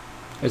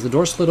 As the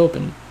door slid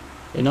open,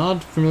 an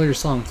odd, familiar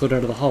song flowed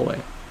out of the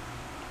hallway.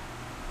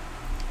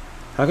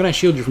 How can I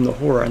shield you from the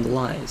horror and the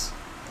lies,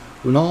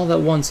 when all that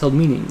once held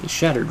meaning is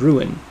shattered,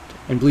 ruined,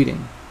 and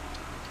bleeding,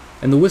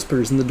 and the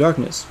whispers in the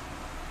darkness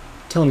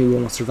tell me we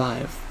won't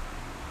survive?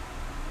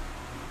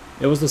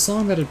 It was the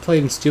song that had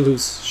played in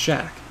Steelhooves'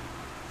 shack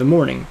the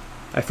morning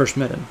I first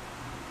met him,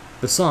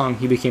 the song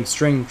he became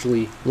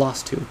strangely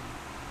lost to.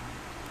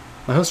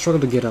 My host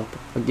struggled to get up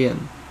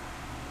again,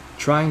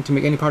 trying to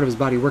make any part of his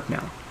body work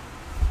now.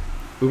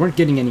 We weren't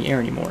getting any air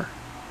anymore.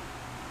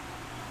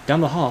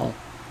 Down the hall,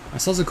 I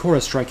saw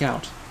Zecora strike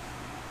out,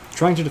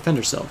 trying to defend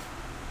herself.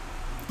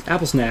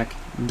 Applesnack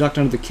ducked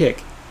under the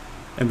kick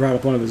and brought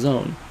up one of his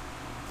own,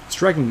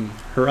 striking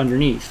her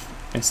underneath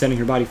and sending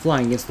her body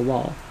flying against the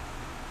wall.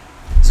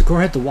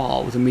 Zecora hit the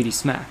wall with a meaty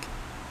smack,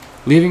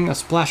 leaving a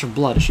splash of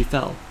blood as she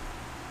fell.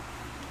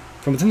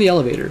 From within the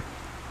elevator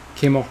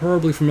came a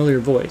horribly familiar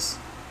voice.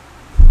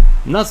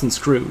 Nuts and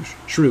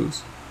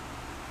shrews.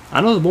 I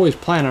know the boy's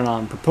planning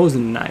on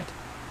proposing tonight,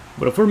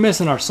 but if we're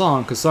missing our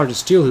song because Sergeant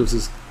Steelhooves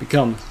has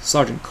become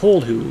Sergeant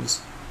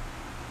Coldhooves,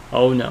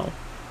 oh no.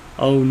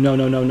 Oh no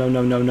no no no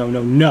no no no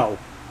no no.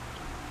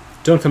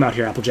 Don't come out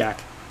here,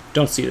 Applejack.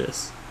 Don't see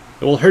this.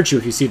 It will hurt you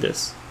if you see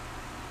this.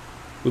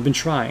 We've been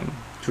trying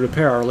to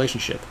repair our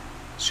relationship,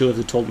 Steelhooves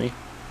had told me,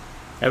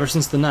 ever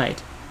since the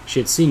night she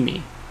had seen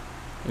me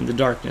in the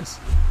darkness.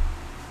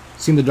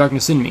 Seen the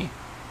darkness in me.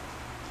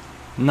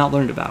 Not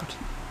learned about.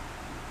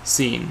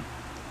 Seen.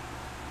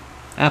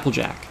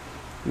 Applejack,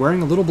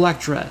 wearing a little black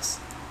dress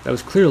that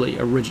was clearly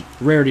a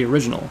Rarity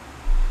original,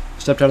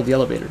 stepped out of the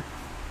elevator.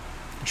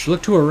 She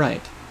looked to her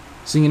right,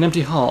 seeing an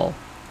empty hall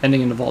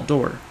ending in a vault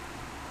door.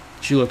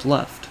 She looked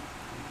left.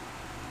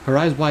 Her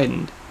eyes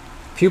widened,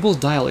 pupils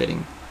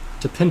dilating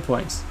to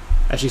pinpoints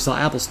as she saw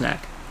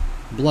Applesnack,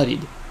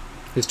 bloodied,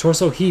 his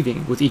torso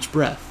heaving with each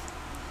breath,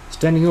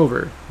 standing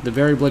over the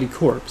very bloody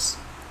corpse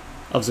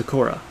of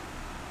Zecora.